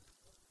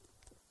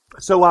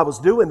 So I was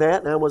doing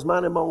that, and I was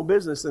minding my own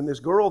business, and this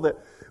girl that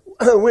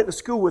went to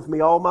school with me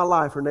all my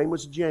life, her name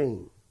was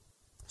Jane.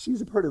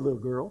 She's a pretty little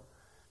girl.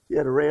 She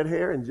had a red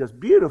hair and just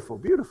beautiful,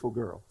 beautiful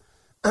girl.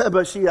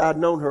 But I'd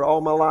known her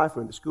all my life,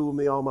 went to school with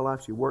me all my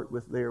life. She worked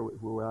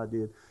where I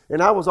did.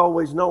 And I was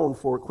always known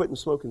for quitting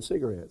smoking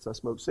cigarettes. I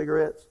smoked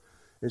cigarettes,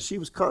 and she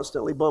was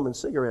constantly bumming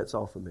cigarettes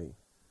off of me.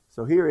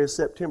 So here is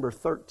September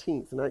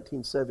 13th,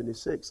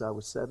 1976. I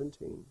was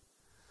 17.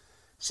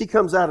 She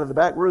comes out of the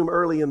back room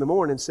early in the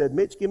morning and said,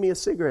 "Mitch, give me a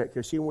cigarette,"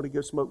 because she wanted to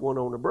go smoke one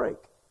on a break.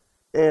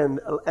 And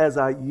as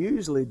I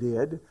usually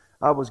did,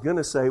 I was going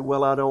to say,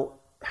 "Well, I don't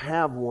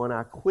have one,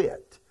 I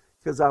quit,"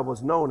 because I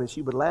was known, and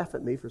she would laugh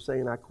at me for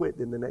saying I quit,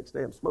 then the next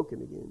day I'm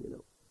smoking again,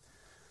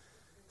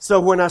 So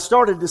when I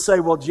started to say,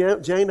 "Well,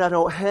 Jane, I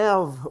don't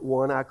have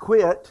one, I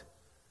quit,"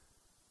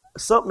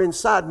 something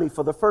inside me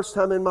for the first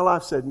time in my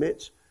life said,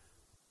 "Mitch,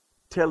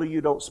 tell her you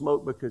don't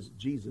smoke because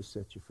Jesus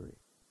set you free."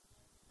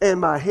 And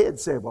my head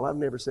said, "Well, I've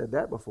never said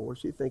that before.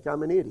 She'd think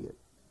I'm an idiot."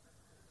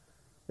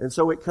 And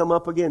so it come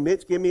up again,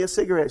 "Mitch, give me a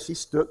cigarette." She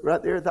stood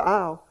right there at the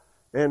aisle.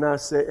 And I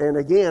said, and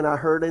again, I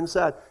heard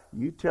inside,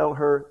 "You tell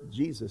her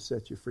Jesus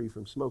set you free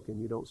from smoking.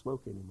 You don't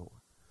smoke anymore."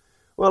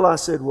 Well, I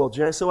said, "Well,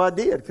 Jane," so I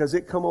did, because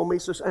it come on me.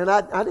 And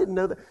I didn't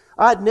know that.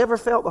 I'd never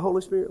felt the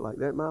Holy Spirit like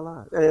that in my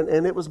life.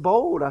 And it was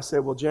bold. I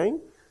said, "Well,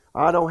 Jane,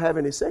 I don't have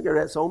any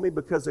cigarettes on me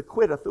because I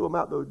quit. I threw them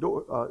out the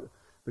door,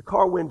 the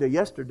car window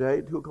yesterday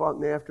at 2 o'clock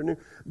in the afternoon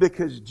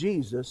because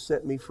Jesus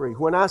set me free."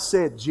 When I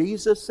said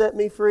Jesus set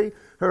me free,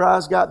 her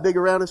eyes got big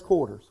around as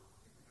quarters.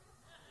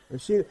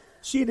 And she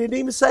didn't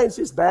even say it.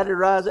 She just batted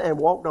her eyes and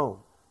walked on.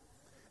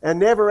 And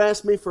never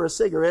asked me for a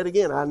cigarette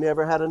again. I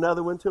never had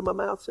another one to my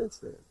mouth since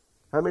then.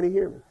 How many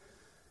hear me?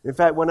 In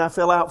fact, when I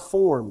fill out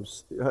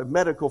forms,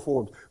 medical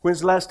forms,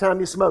 "When's the last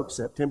time you smoked?"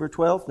 "September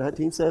 12th,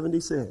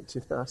 1976.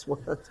 That's what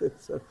I did.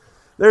 So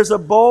there's a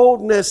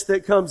boldness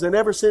that comes, and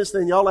ever since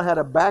then, y'all have had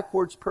a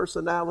backwards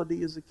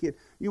personality as a kid.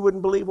 You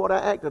wouldn't believe what I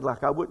acted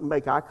like. I wouldn't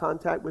make eye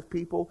contact with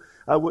people.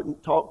 I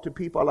wouldn't talk to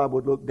people. I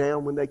would look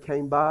down when they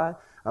came by.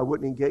 I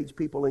wouldn't engage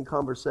people in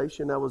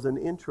conversation. I was an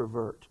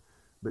introvert,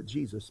 but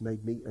Jesus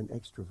made me an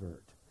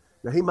extrovert.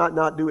 Now, He might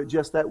not do it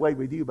just that way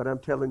with you, but I'm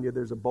telling you,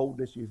 there's a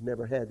boldness you've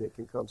never had that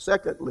can come.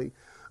 Secondly,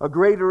 a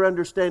greater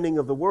understanding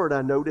of the Word,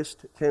 I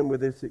noticed, came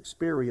with this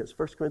experience.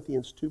 1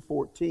 Corinthians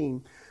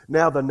 2:14,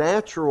 now the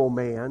natural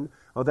man,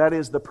 or that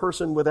is the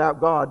person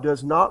without God,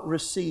 does not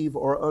receive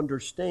or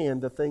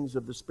understand the things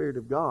of the Spirit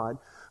of God,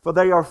 for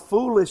they are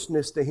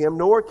foolishness to him,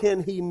 nor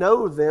can he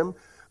know them,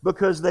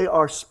 because they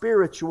are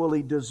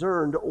spiritually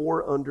discerned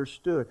or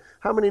understood.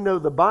 How many know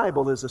the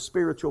Bible is a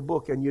spiritual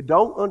book, and you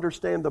don't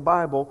understand the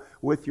Bible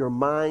with your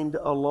mind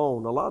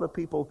alone? A lot of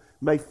people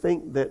may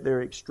think that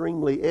they're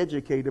extremely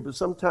educated, but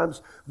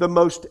sometimes the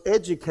most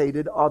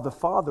educated are the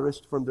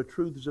farthest from the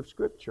truths of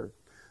Scripture,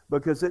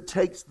 because it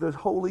takes the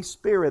Holy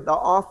Spirit, the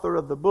author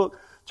of the book,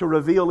 to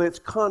reveal its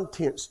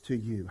contents to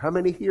you. How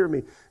many hear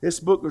me? This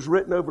book was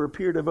written over a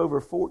period of over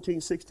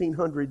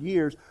 1,600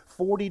 years,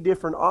 40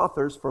 different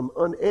authors, from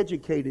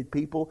uneducated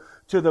people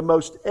to the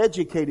most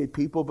educated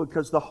people,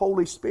 because the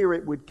Holy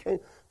Spirit would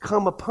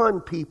come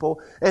upon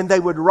people and they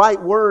would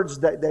write words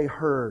that they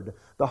heard.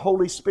 The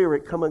Holy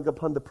Spirit coming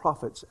upon the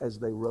prophets as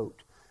they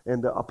wrote,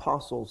 and the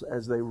apostles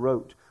as they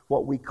wrote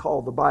what we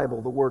call the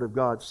Bible, the Word of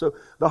God. So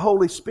the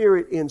Holy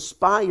Spirit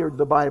inspired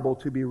the Bible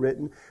to be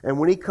written, and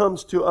when He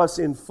comes to us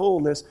in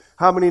fullness,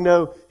 how many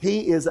know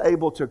He is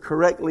able to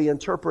correctly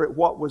interpret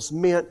what was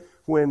meant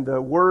when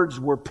the words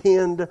were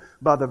penned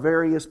by the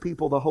various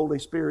people the Holy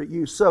Spirit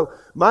used? So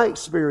my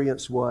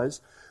experience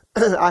was,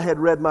 I had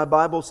read my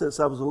Bible since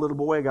I was a little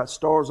boy. I got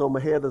stars on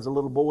my head as a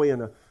little boy in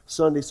a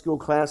Sunday school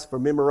class for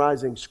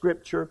memorizing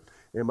Scripture.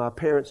 And my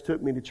parents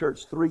took me to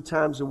church 3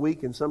 times a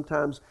week, and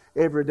sometimes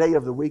every day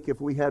of the week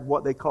if we had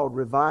what they called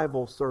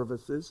revival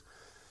services.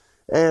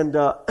 And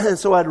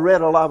so I'd read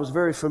a lot. I was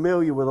very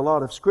familiar with a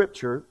lot of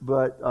Scripture,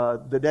 but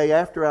the day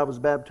after I was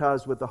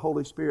baptized with the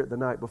Holy Spirit the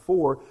night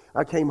before,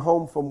 I came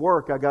home from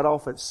work. I got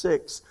off at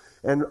 6,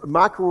 and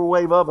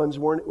microwave ovens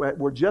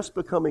were just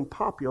becoming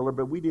popular,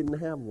 but we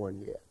didn't have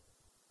one yet.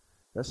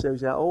 That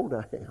shows how old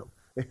I am.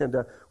 And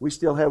we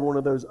still have one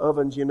of those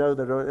ovens, that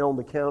are on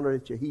the counter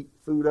that you heat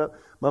food up.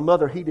 My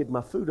mother heated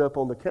my food up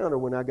on the counter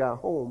when I got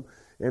home,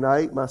 and I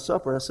ate my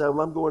supper. I said,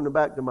 well, I'm going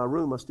back to my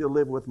room. I still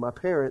live with my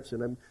parents.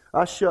 And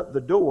I shut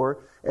the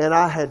door, and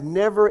I had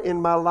never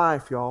in my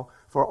life, y'all,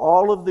 for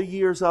all of the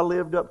years I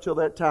lived up till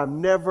that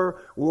time,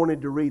 never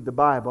wanted to read the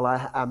Bible.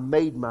 I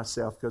made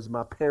myself, because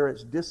my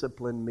parents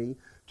disciplined me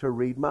to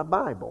read my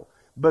Bible.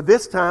 But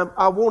this time,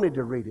 I wanted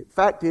to read it.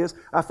 Fact is,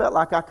 I felt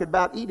like I could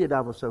about eat it.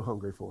 I was so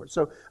hungry for it.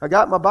 So I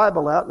got my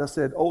Bible out and I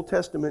said, Old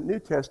Testament, New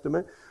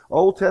Testament.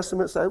 Old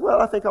Testament said, well,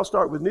 I think I'll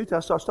start with New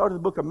Testament. So I started the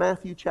book of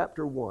Matthew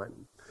chapter 1.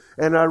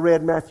 And I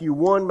read Matthew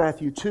 1,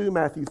 Matthew 2,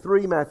 Matthew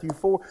 3, Matthew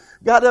 4.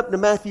 Got up to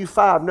Matthew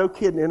 5, no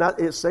kidding. And it's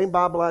the same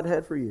Bible I'd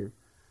had for years.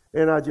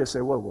 And I just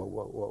said, whoa,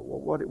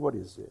 what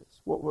is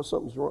this?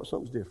 Something's wrong,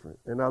 something's different.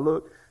 And I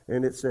looked,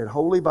 and it said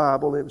Holy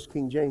Bible, and it was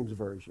King James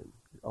Version.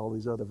 All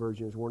these other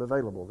versions weren't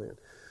available then.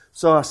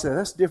 So I said,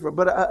 that's different.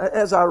 But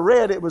as I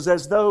read, it was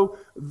as though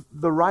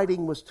the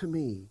writing was to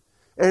me.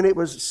 And it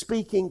was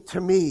speaking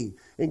to me.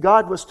 And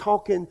God was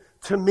talking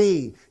to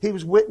me. He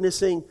was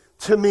witnessing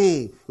to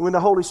me. And when the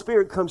Holy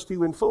Spirit comes to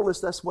you in fullness,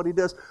 that's what He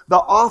does. The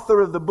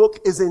author of the book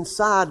is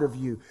inside of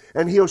you.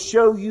 And He'll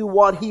show you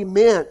what He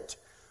meant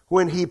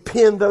when He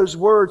penned those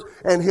words.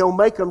 And He'll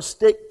make them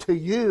stick to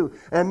you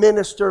and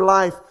minister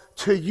life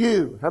to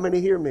you. How many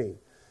hear me?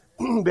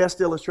 Best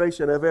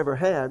illustration I've ever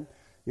had.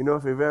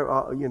 If you've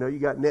ever, you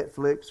got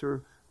Netflix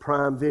or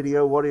Prime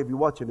Video, whatever you're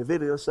watching a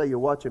video. Let's say you're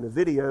watching a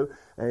video,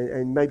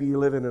 and maybe you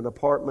live in an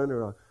apartment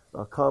or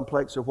a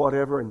complex or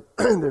whatever, and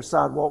there's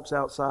sidewalks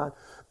outside,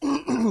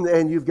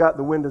 and you've got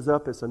the windows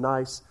up. It's a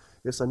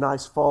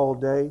nice fall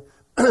day.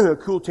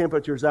 Cool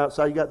temperatures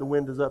outside. You got the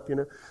windows up,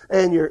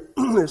 and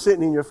you're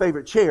sitting in your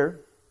favorite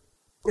chair,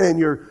 and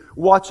you're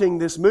watching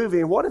this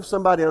movie. And what if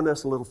somebody, on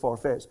that's a little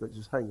far-fetched, but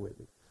just hang with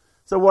me.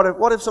 So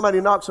what if somebody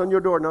knocks on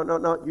your door?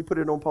 No, you put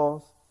it on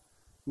pause.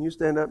 And you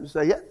stand up and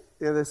say, yeah.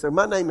 They say,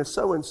 my name is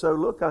so-and-so.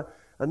 Look,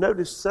 I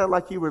noticed it sounded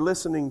like you were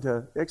listening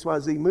to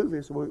XYZ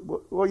movies.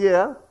 Well,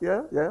 yeah.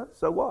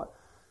 So what?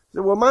 I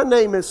said, well, my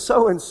name is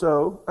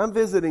so-and-so. I'm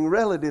visiting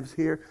relatives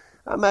here.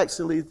 I'm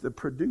actually the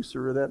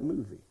producer of that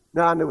movie.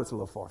 Now, I know it's a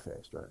little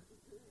far-fetched, right?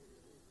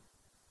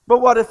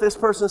 But what if this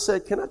person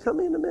said, can I come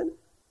in a minute?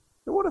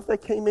 And what if they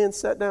came in,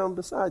 sat down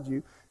beside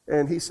you,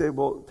 and he said,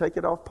 well, take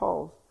it off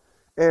pause.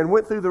 And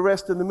went through the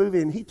rest of the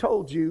movie, and he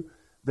told you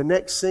the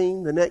next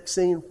scene,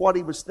 what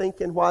he was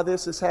thinking, why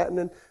this is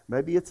happening.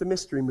 Maybe it's a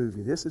mystery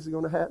movie. This is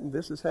going to happen,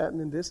 this is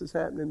happening, this is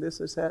happening,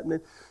 this is happening.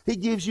 He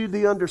gives you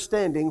the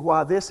understanding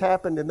why this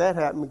happened and that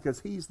happened,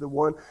 because He's the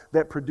one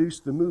that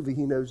produced the movie.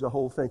 He knows the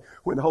whole thing.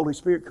 When the Holy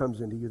Spirit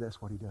comes into you,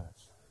 that's what He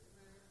does.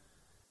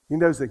 He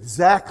knows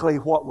exactly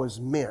what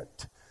was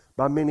meant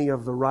by many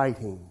of the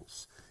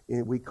writings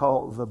we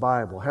call the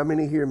Bible. How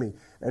many hear me?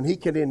 And He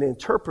can then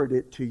interpret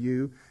it to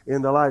you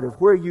in the light of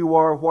where you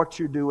are, what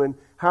you're doing,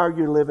 how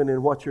you're living,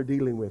 and what you're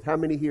dealing with. How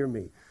many hear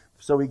me?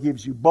 So He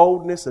gives you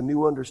boldness, a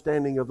new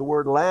understanding of the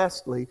Word.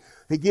 Lastly,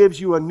 He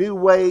gives you a new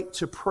way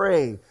to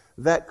pray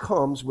that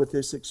comes with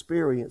this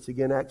experience.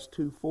 Again, Acts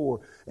 2:4.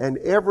 And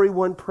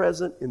everyone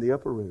present in the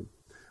upper room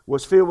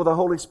was filled with the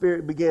Holy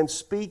Spirit, began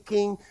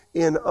speaking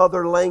in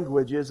other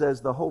languages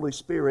as the Holy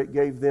Spirit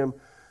gave them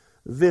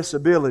this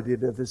ability.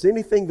 And if there's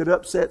anything that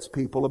upsets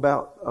people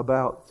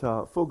about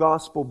full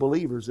gospel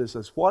believers, is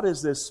this: what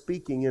is this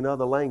speaking in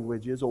other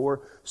languages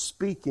or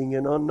speaking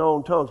in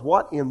unknown tongues?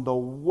 What in the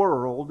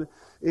world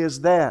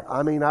is that?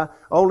 I mean,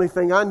 only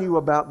thing I knew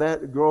about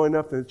that growing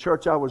up in the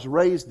church I was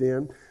raised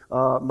in,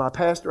 my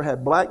pastor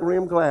had black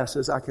rimmed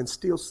glasses. I can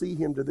still see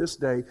him to this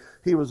day.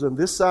 He was on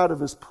this side of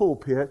his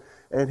pulpit,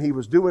 and he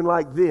was doing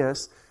like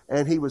this,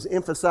 and he was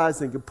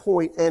emphasizing a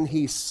point, and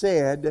he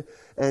said,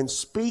 "And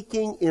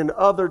speaking in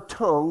other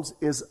tongues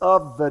is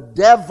of the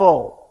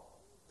devil,"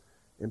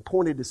 and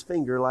pointed his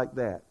finger like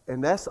that.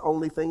 And that's the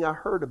only thing I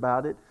heard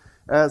about it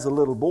as a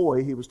little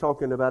boy. He was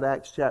talking about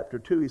Acts chapter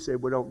 2. He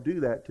said, "We don't do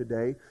that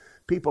today.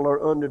 People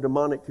are under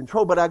demonic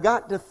control." But I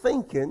got to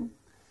thinking,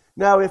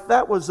 now if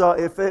that was,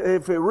 if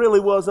it really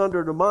was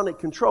under demonic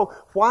control,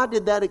 why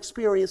did that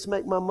experience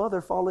make my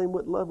mother fall in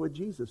love with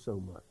Jesus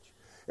so much?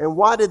 And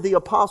why did the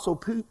Apostle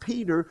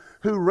Peter,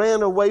 who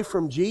ran away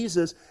from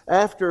Jesus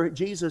after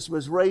Jesus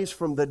was raised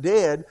from the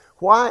dead,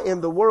 why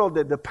in the world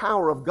did the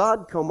power of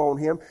God come on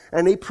him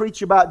and he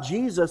preach about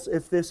Jesus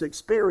if this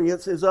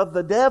experience is of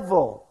the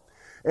devil?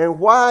 And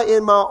why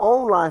in my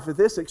own life, if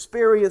this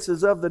experience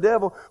is of the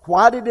devil,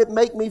 why did it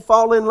make me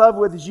fall in love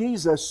with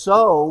Jesus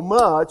so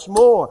much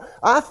more?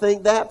 I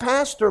think that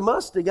pastor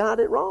must have got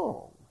it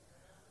wrong.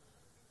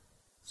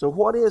 So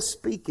what is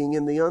speaking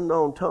in the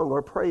unknown tongue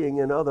or praying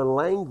in other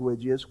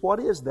languages? What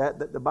is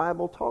that the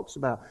Bible talks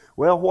about?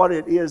 Well, what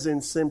it is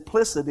in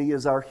simplicity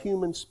is our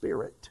human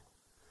spirit.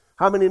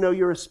 How many know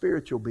you're a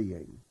spiritual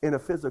being in a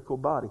physical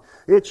body?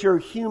 It's your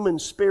human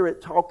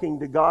spirit talking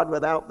to God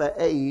without the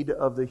aid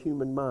of the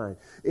human mind.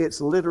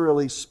 It's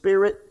literally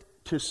spirit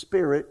to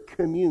spirit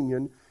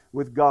communion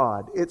with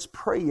God. It's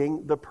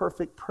praying the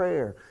perfect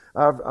prayer.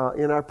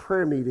 In our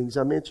prayer meetings,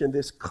 I mention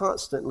this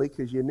constantly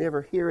because you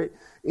never hear it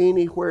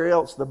anywhere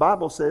else. The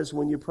Bible says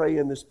when you pray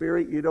in the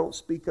Spirit, you don't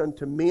speak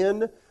unto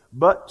men,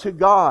 but to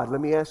God. Let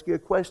me ask you a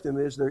question.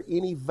 Is there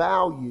any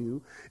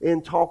value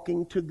in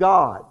talking to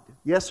God?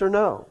 Yes or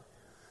no?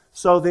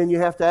 So then you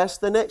have to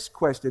ask the next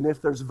question.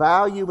 If there's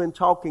value in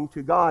talking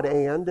to God,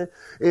 and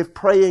if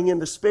praying in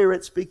the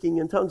Spirit, speaking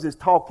in tongues is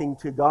talking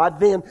to God,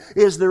 then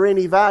is there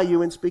any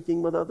value in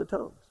speaking with other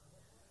tongues?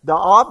 The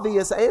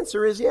obvious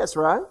answer is yes,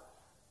 right?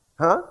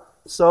 Huh?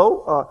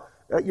 So,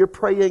 you're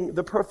praying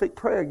the perfect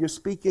prayer. You're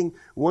speaking,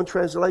 one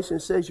translation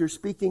says you're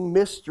speaking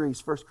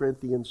mysteries, 1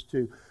 Corinthians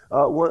 2.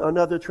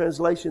 Another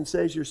translation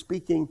says you're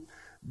speaking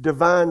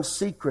divine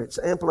secrets.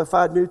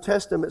 Amplified New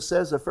Testament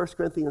says of 1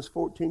 Corinthians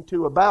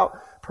 14:2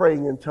 about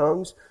praying in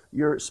tongues,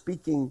 you're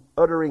speaking,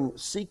 uttering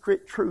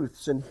secret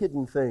truths and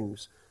hidden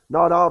things,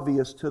 not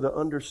obvious to the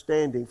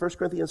understanding. 1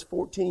 Corinthians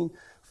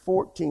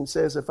 14:14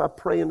 says, if I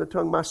pray in the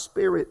tongue, my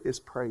spirit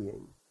is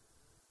praying,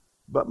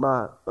 but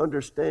my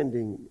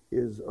understanding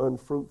is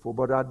unfruitful,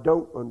 but I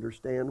don't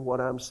understand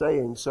what I'm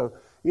saying. So,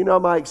 you know,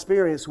 my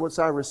experience, once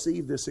I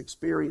received this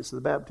experience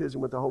of the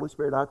baptism with the Holy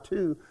Spirit, I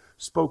too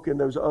spoke in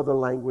those other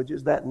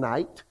languages that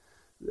night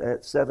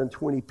at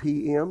 7:20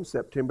 p.m.,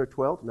 September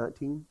 12th,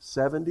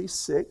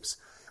 1976.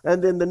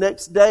 And then the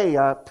next day,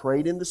 I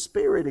prayed in the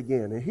Spirit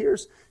again. And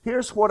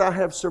here's what I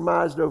have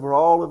surmised over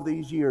all of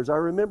these years. I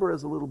remember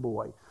as a little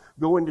boy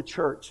going to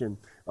church, and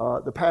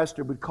the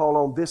pastor would call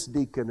on this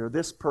deacon or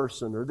this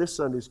person or this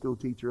Sunday school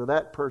teacher or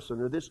that person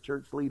or this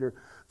church leader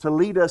to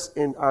lead us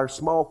in our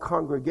small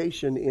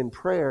congregation in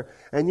prayer.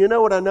 And you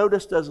know what I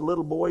noticed as a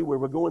little boy? We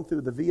were going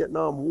through the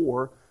Vietnam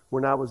War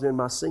when I was in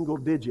my single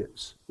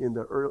digits in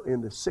the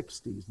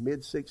 60s,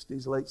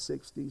 mid-60s, late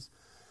 60s.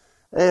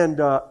 And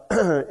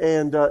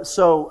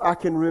so I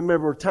can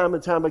remember time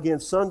and time again,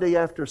 Sunday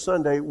after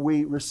Sunday,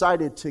 we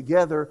recited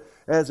together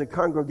as a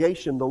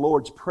congregation the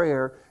Lord's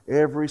Prayer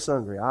every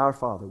Sunday. Our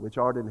Father, which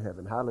art in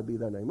heaven, hallowed be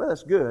thy name. Well,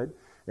 that's good.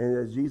 And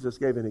as Jesus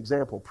gave an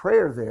example,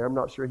 prayer there, I'm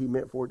not sure he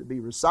meant for it to be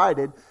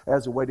recited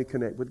as a way to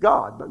connect with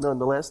God. But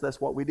nonetheless,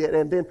 that's what we did.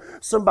 And then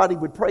somebody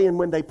would pray, and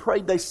when they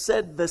prayed, they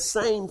said the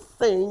same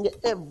thing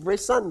every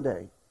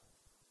Sunday.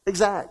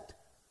 Exact.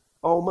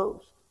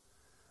 Almost.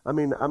 I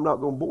mean, I'm not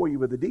going to bore you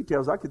with the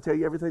details. I could tell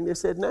you everything they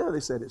said now.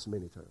 They said it so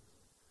many times.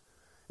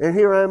 And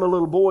here I am, a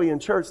little boy in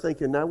church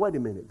thinking, now wait a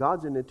minute.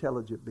 God's an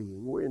intelligent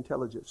being. We're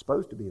intelligent,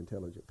 supposed to be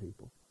intelligent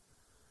people.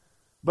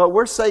 But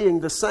we're saying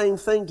the same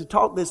thing to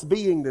talk this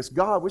being, this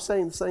God. We're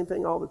saying the same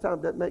thing all the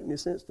time. Doesn't make any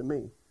sense to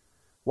me.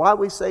 Why are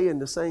we saying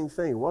the same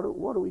thing? What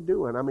are we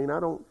doing? I mean, I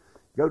don't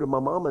go to my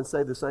mama and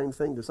say the same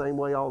thing the same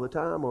way all the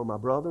time, or my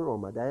brother, or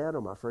my dad,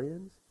 or my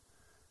friends.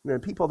 You know,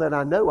 people that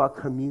I know I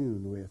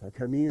commune with. I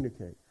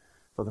communicate.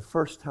 For the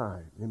first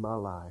time in my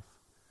life,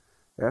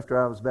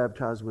 after I was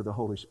baptized with the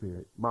Holy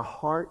Spirit, my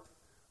heart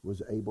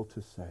was able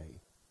to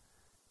say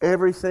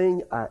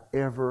everything I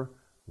ever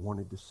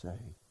wanted to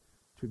say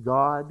to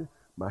God,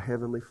 my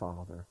Heavenly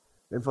Father.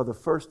 And for the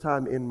first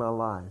time in my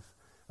life,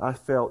 I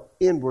felt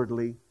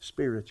inwardly,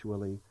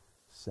 spiritually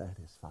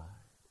satisfied.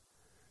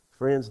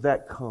 Friends,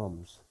 that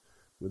comes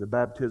with the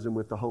baptism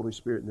with the Holy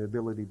Spirit and the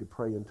ability to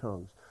pray in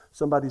tongues.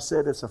 Somebody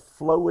said it's a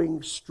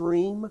flowing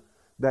stream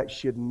that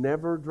should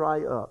never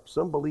dry up.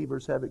 Some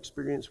believers have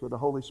experience with the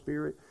Holy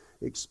Spirit,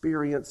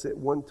 experience it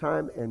one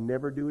time and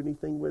never do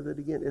anything with it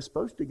again. It's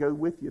supposed to go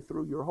with you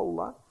through your whole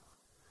life.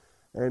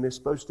 And it's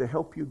supposed to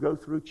help you go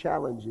through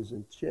challenges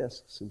and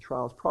tests and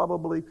trials.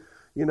 Probably,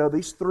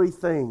 these three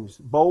things: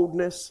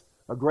 boldness,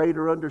 a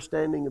greater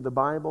understanding of the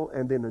Bible,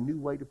 and then a new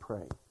way to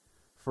pray.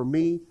 For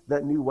me,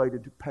 that new way to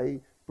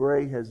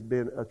pray has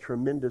been a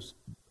tremendous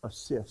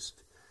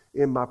assist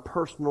in my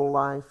personal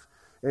life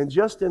and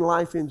just in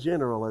life in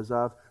general. As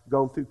I've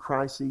gone through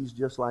crises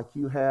just like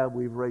you have,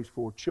 we've raised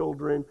 4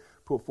 children,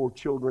 put 4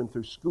 children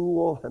through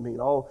school.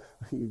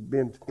 You've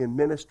been in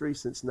ministry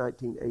since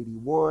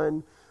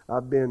 1981.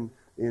 I've been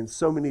in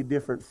so many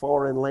different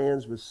foreign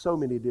lands with so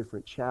many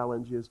different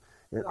challenges.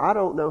 And I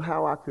don't know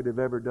how I could have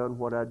ever done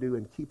what I do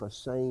and keep a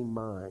sane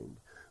mind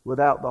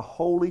without the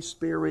Holy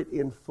Spirit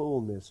in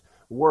fullness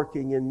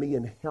working in me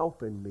and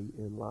helping me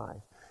in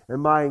life.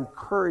 And my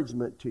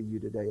encouragement to you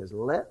today is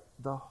let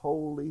the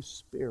Holy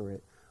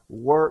Spirit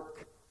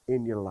work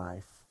in your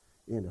life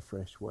in a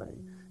fresh way.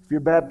 If you're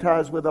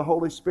baptized with the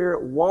Holy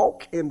Spirit,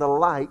 walk in the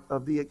light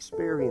of the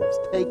experience.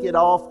 Take it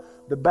off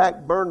the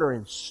back burner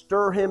and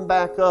stir Him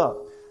back up.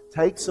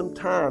 Take some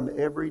time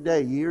every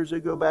day. Years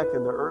ago, back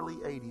in the early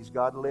 80s,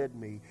 God led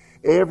me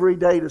every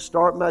day to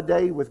start my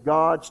day with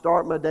God,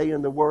 start my day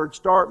in the Word,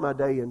 start my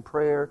day in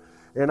prayer.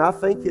 And I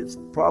think it's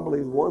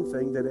probably one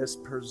thing that has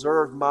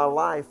preserved my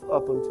life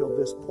up until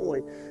this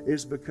point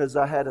is because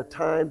I had a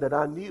time that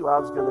I knew I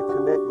was going to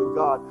connect with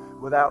God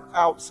without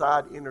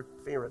outside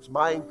interference.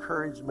 My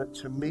encouragement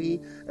to me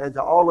and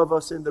to all of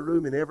us in the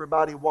room and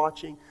everybody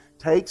watching,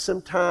 take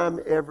some time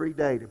every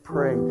day to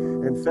pray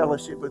and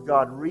fellowship with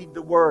God. Read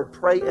the Word,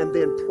 pray, and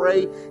then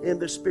pray in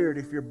the Spirit.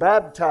 If you're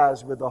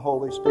baptized with the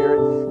Holy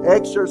Spirit,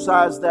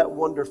 exercise that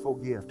wonderful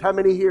gift. How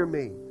many hear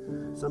me?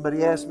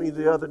 Somebody asked me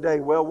the other day,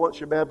 well, once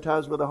you're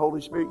baptized with the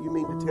Holy Spirit, you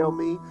mean to tell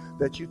me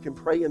that you can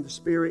pray in the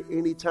Spirit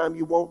anytime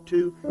you want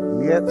to?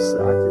 Yes,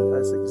 I can.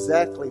 That's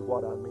exactly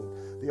what I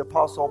mean. The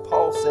Apostle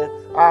Paul said,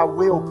 I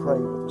will pray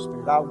with the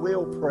Spirit. I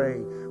will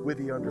pray with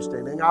the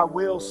understanding. I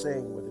will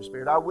sing with the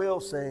Spirit. I will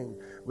sing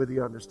with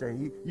the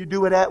understanding. You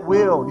do it at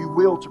will. You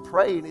will to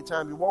pray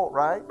anytime you want,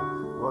 right?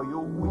 Well,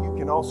 you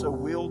can also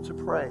will to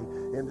pray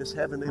in this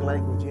heavenly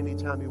language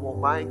anytime you want.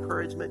 My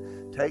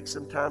encouragement, take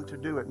some time to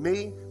do it.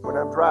 Me, when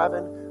I'm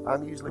driving,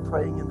 I'm usually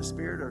praying in the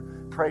Spirit or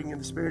praying in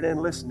the Spirit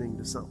and listening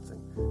to something,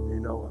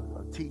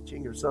 a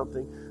teaching or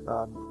something.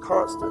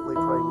 Constantly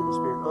praying in the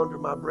Spirit. Under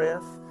my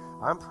breath,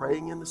 I'm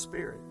praying in the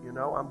Spirit.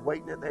 I'm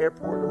waiting at the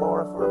airport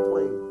tomorrow for a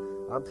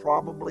plane. I'm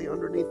probably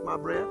underneath my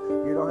breath.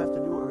 You don't have to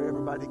do it where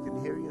everybody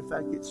can hear you. In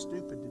fact, it's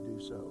stupid to do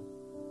so.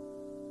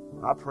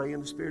 I pray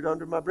in the Spirit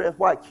under my breath.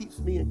 Why? It keeps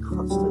me in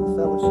constant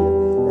fellowship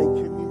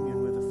and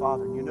communion with the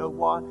Father. You know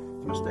why?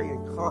 If you'll stay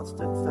in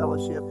constant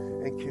fellowship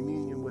and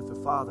communion with the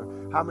Father,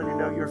 how many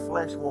know your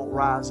flesh won't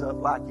rise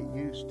up like it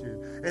used to?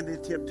 And the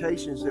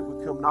temptations that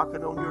would come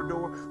knocking on your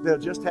door, they'll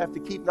just have to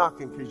keep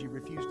knocking because you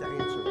refuse to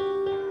answer.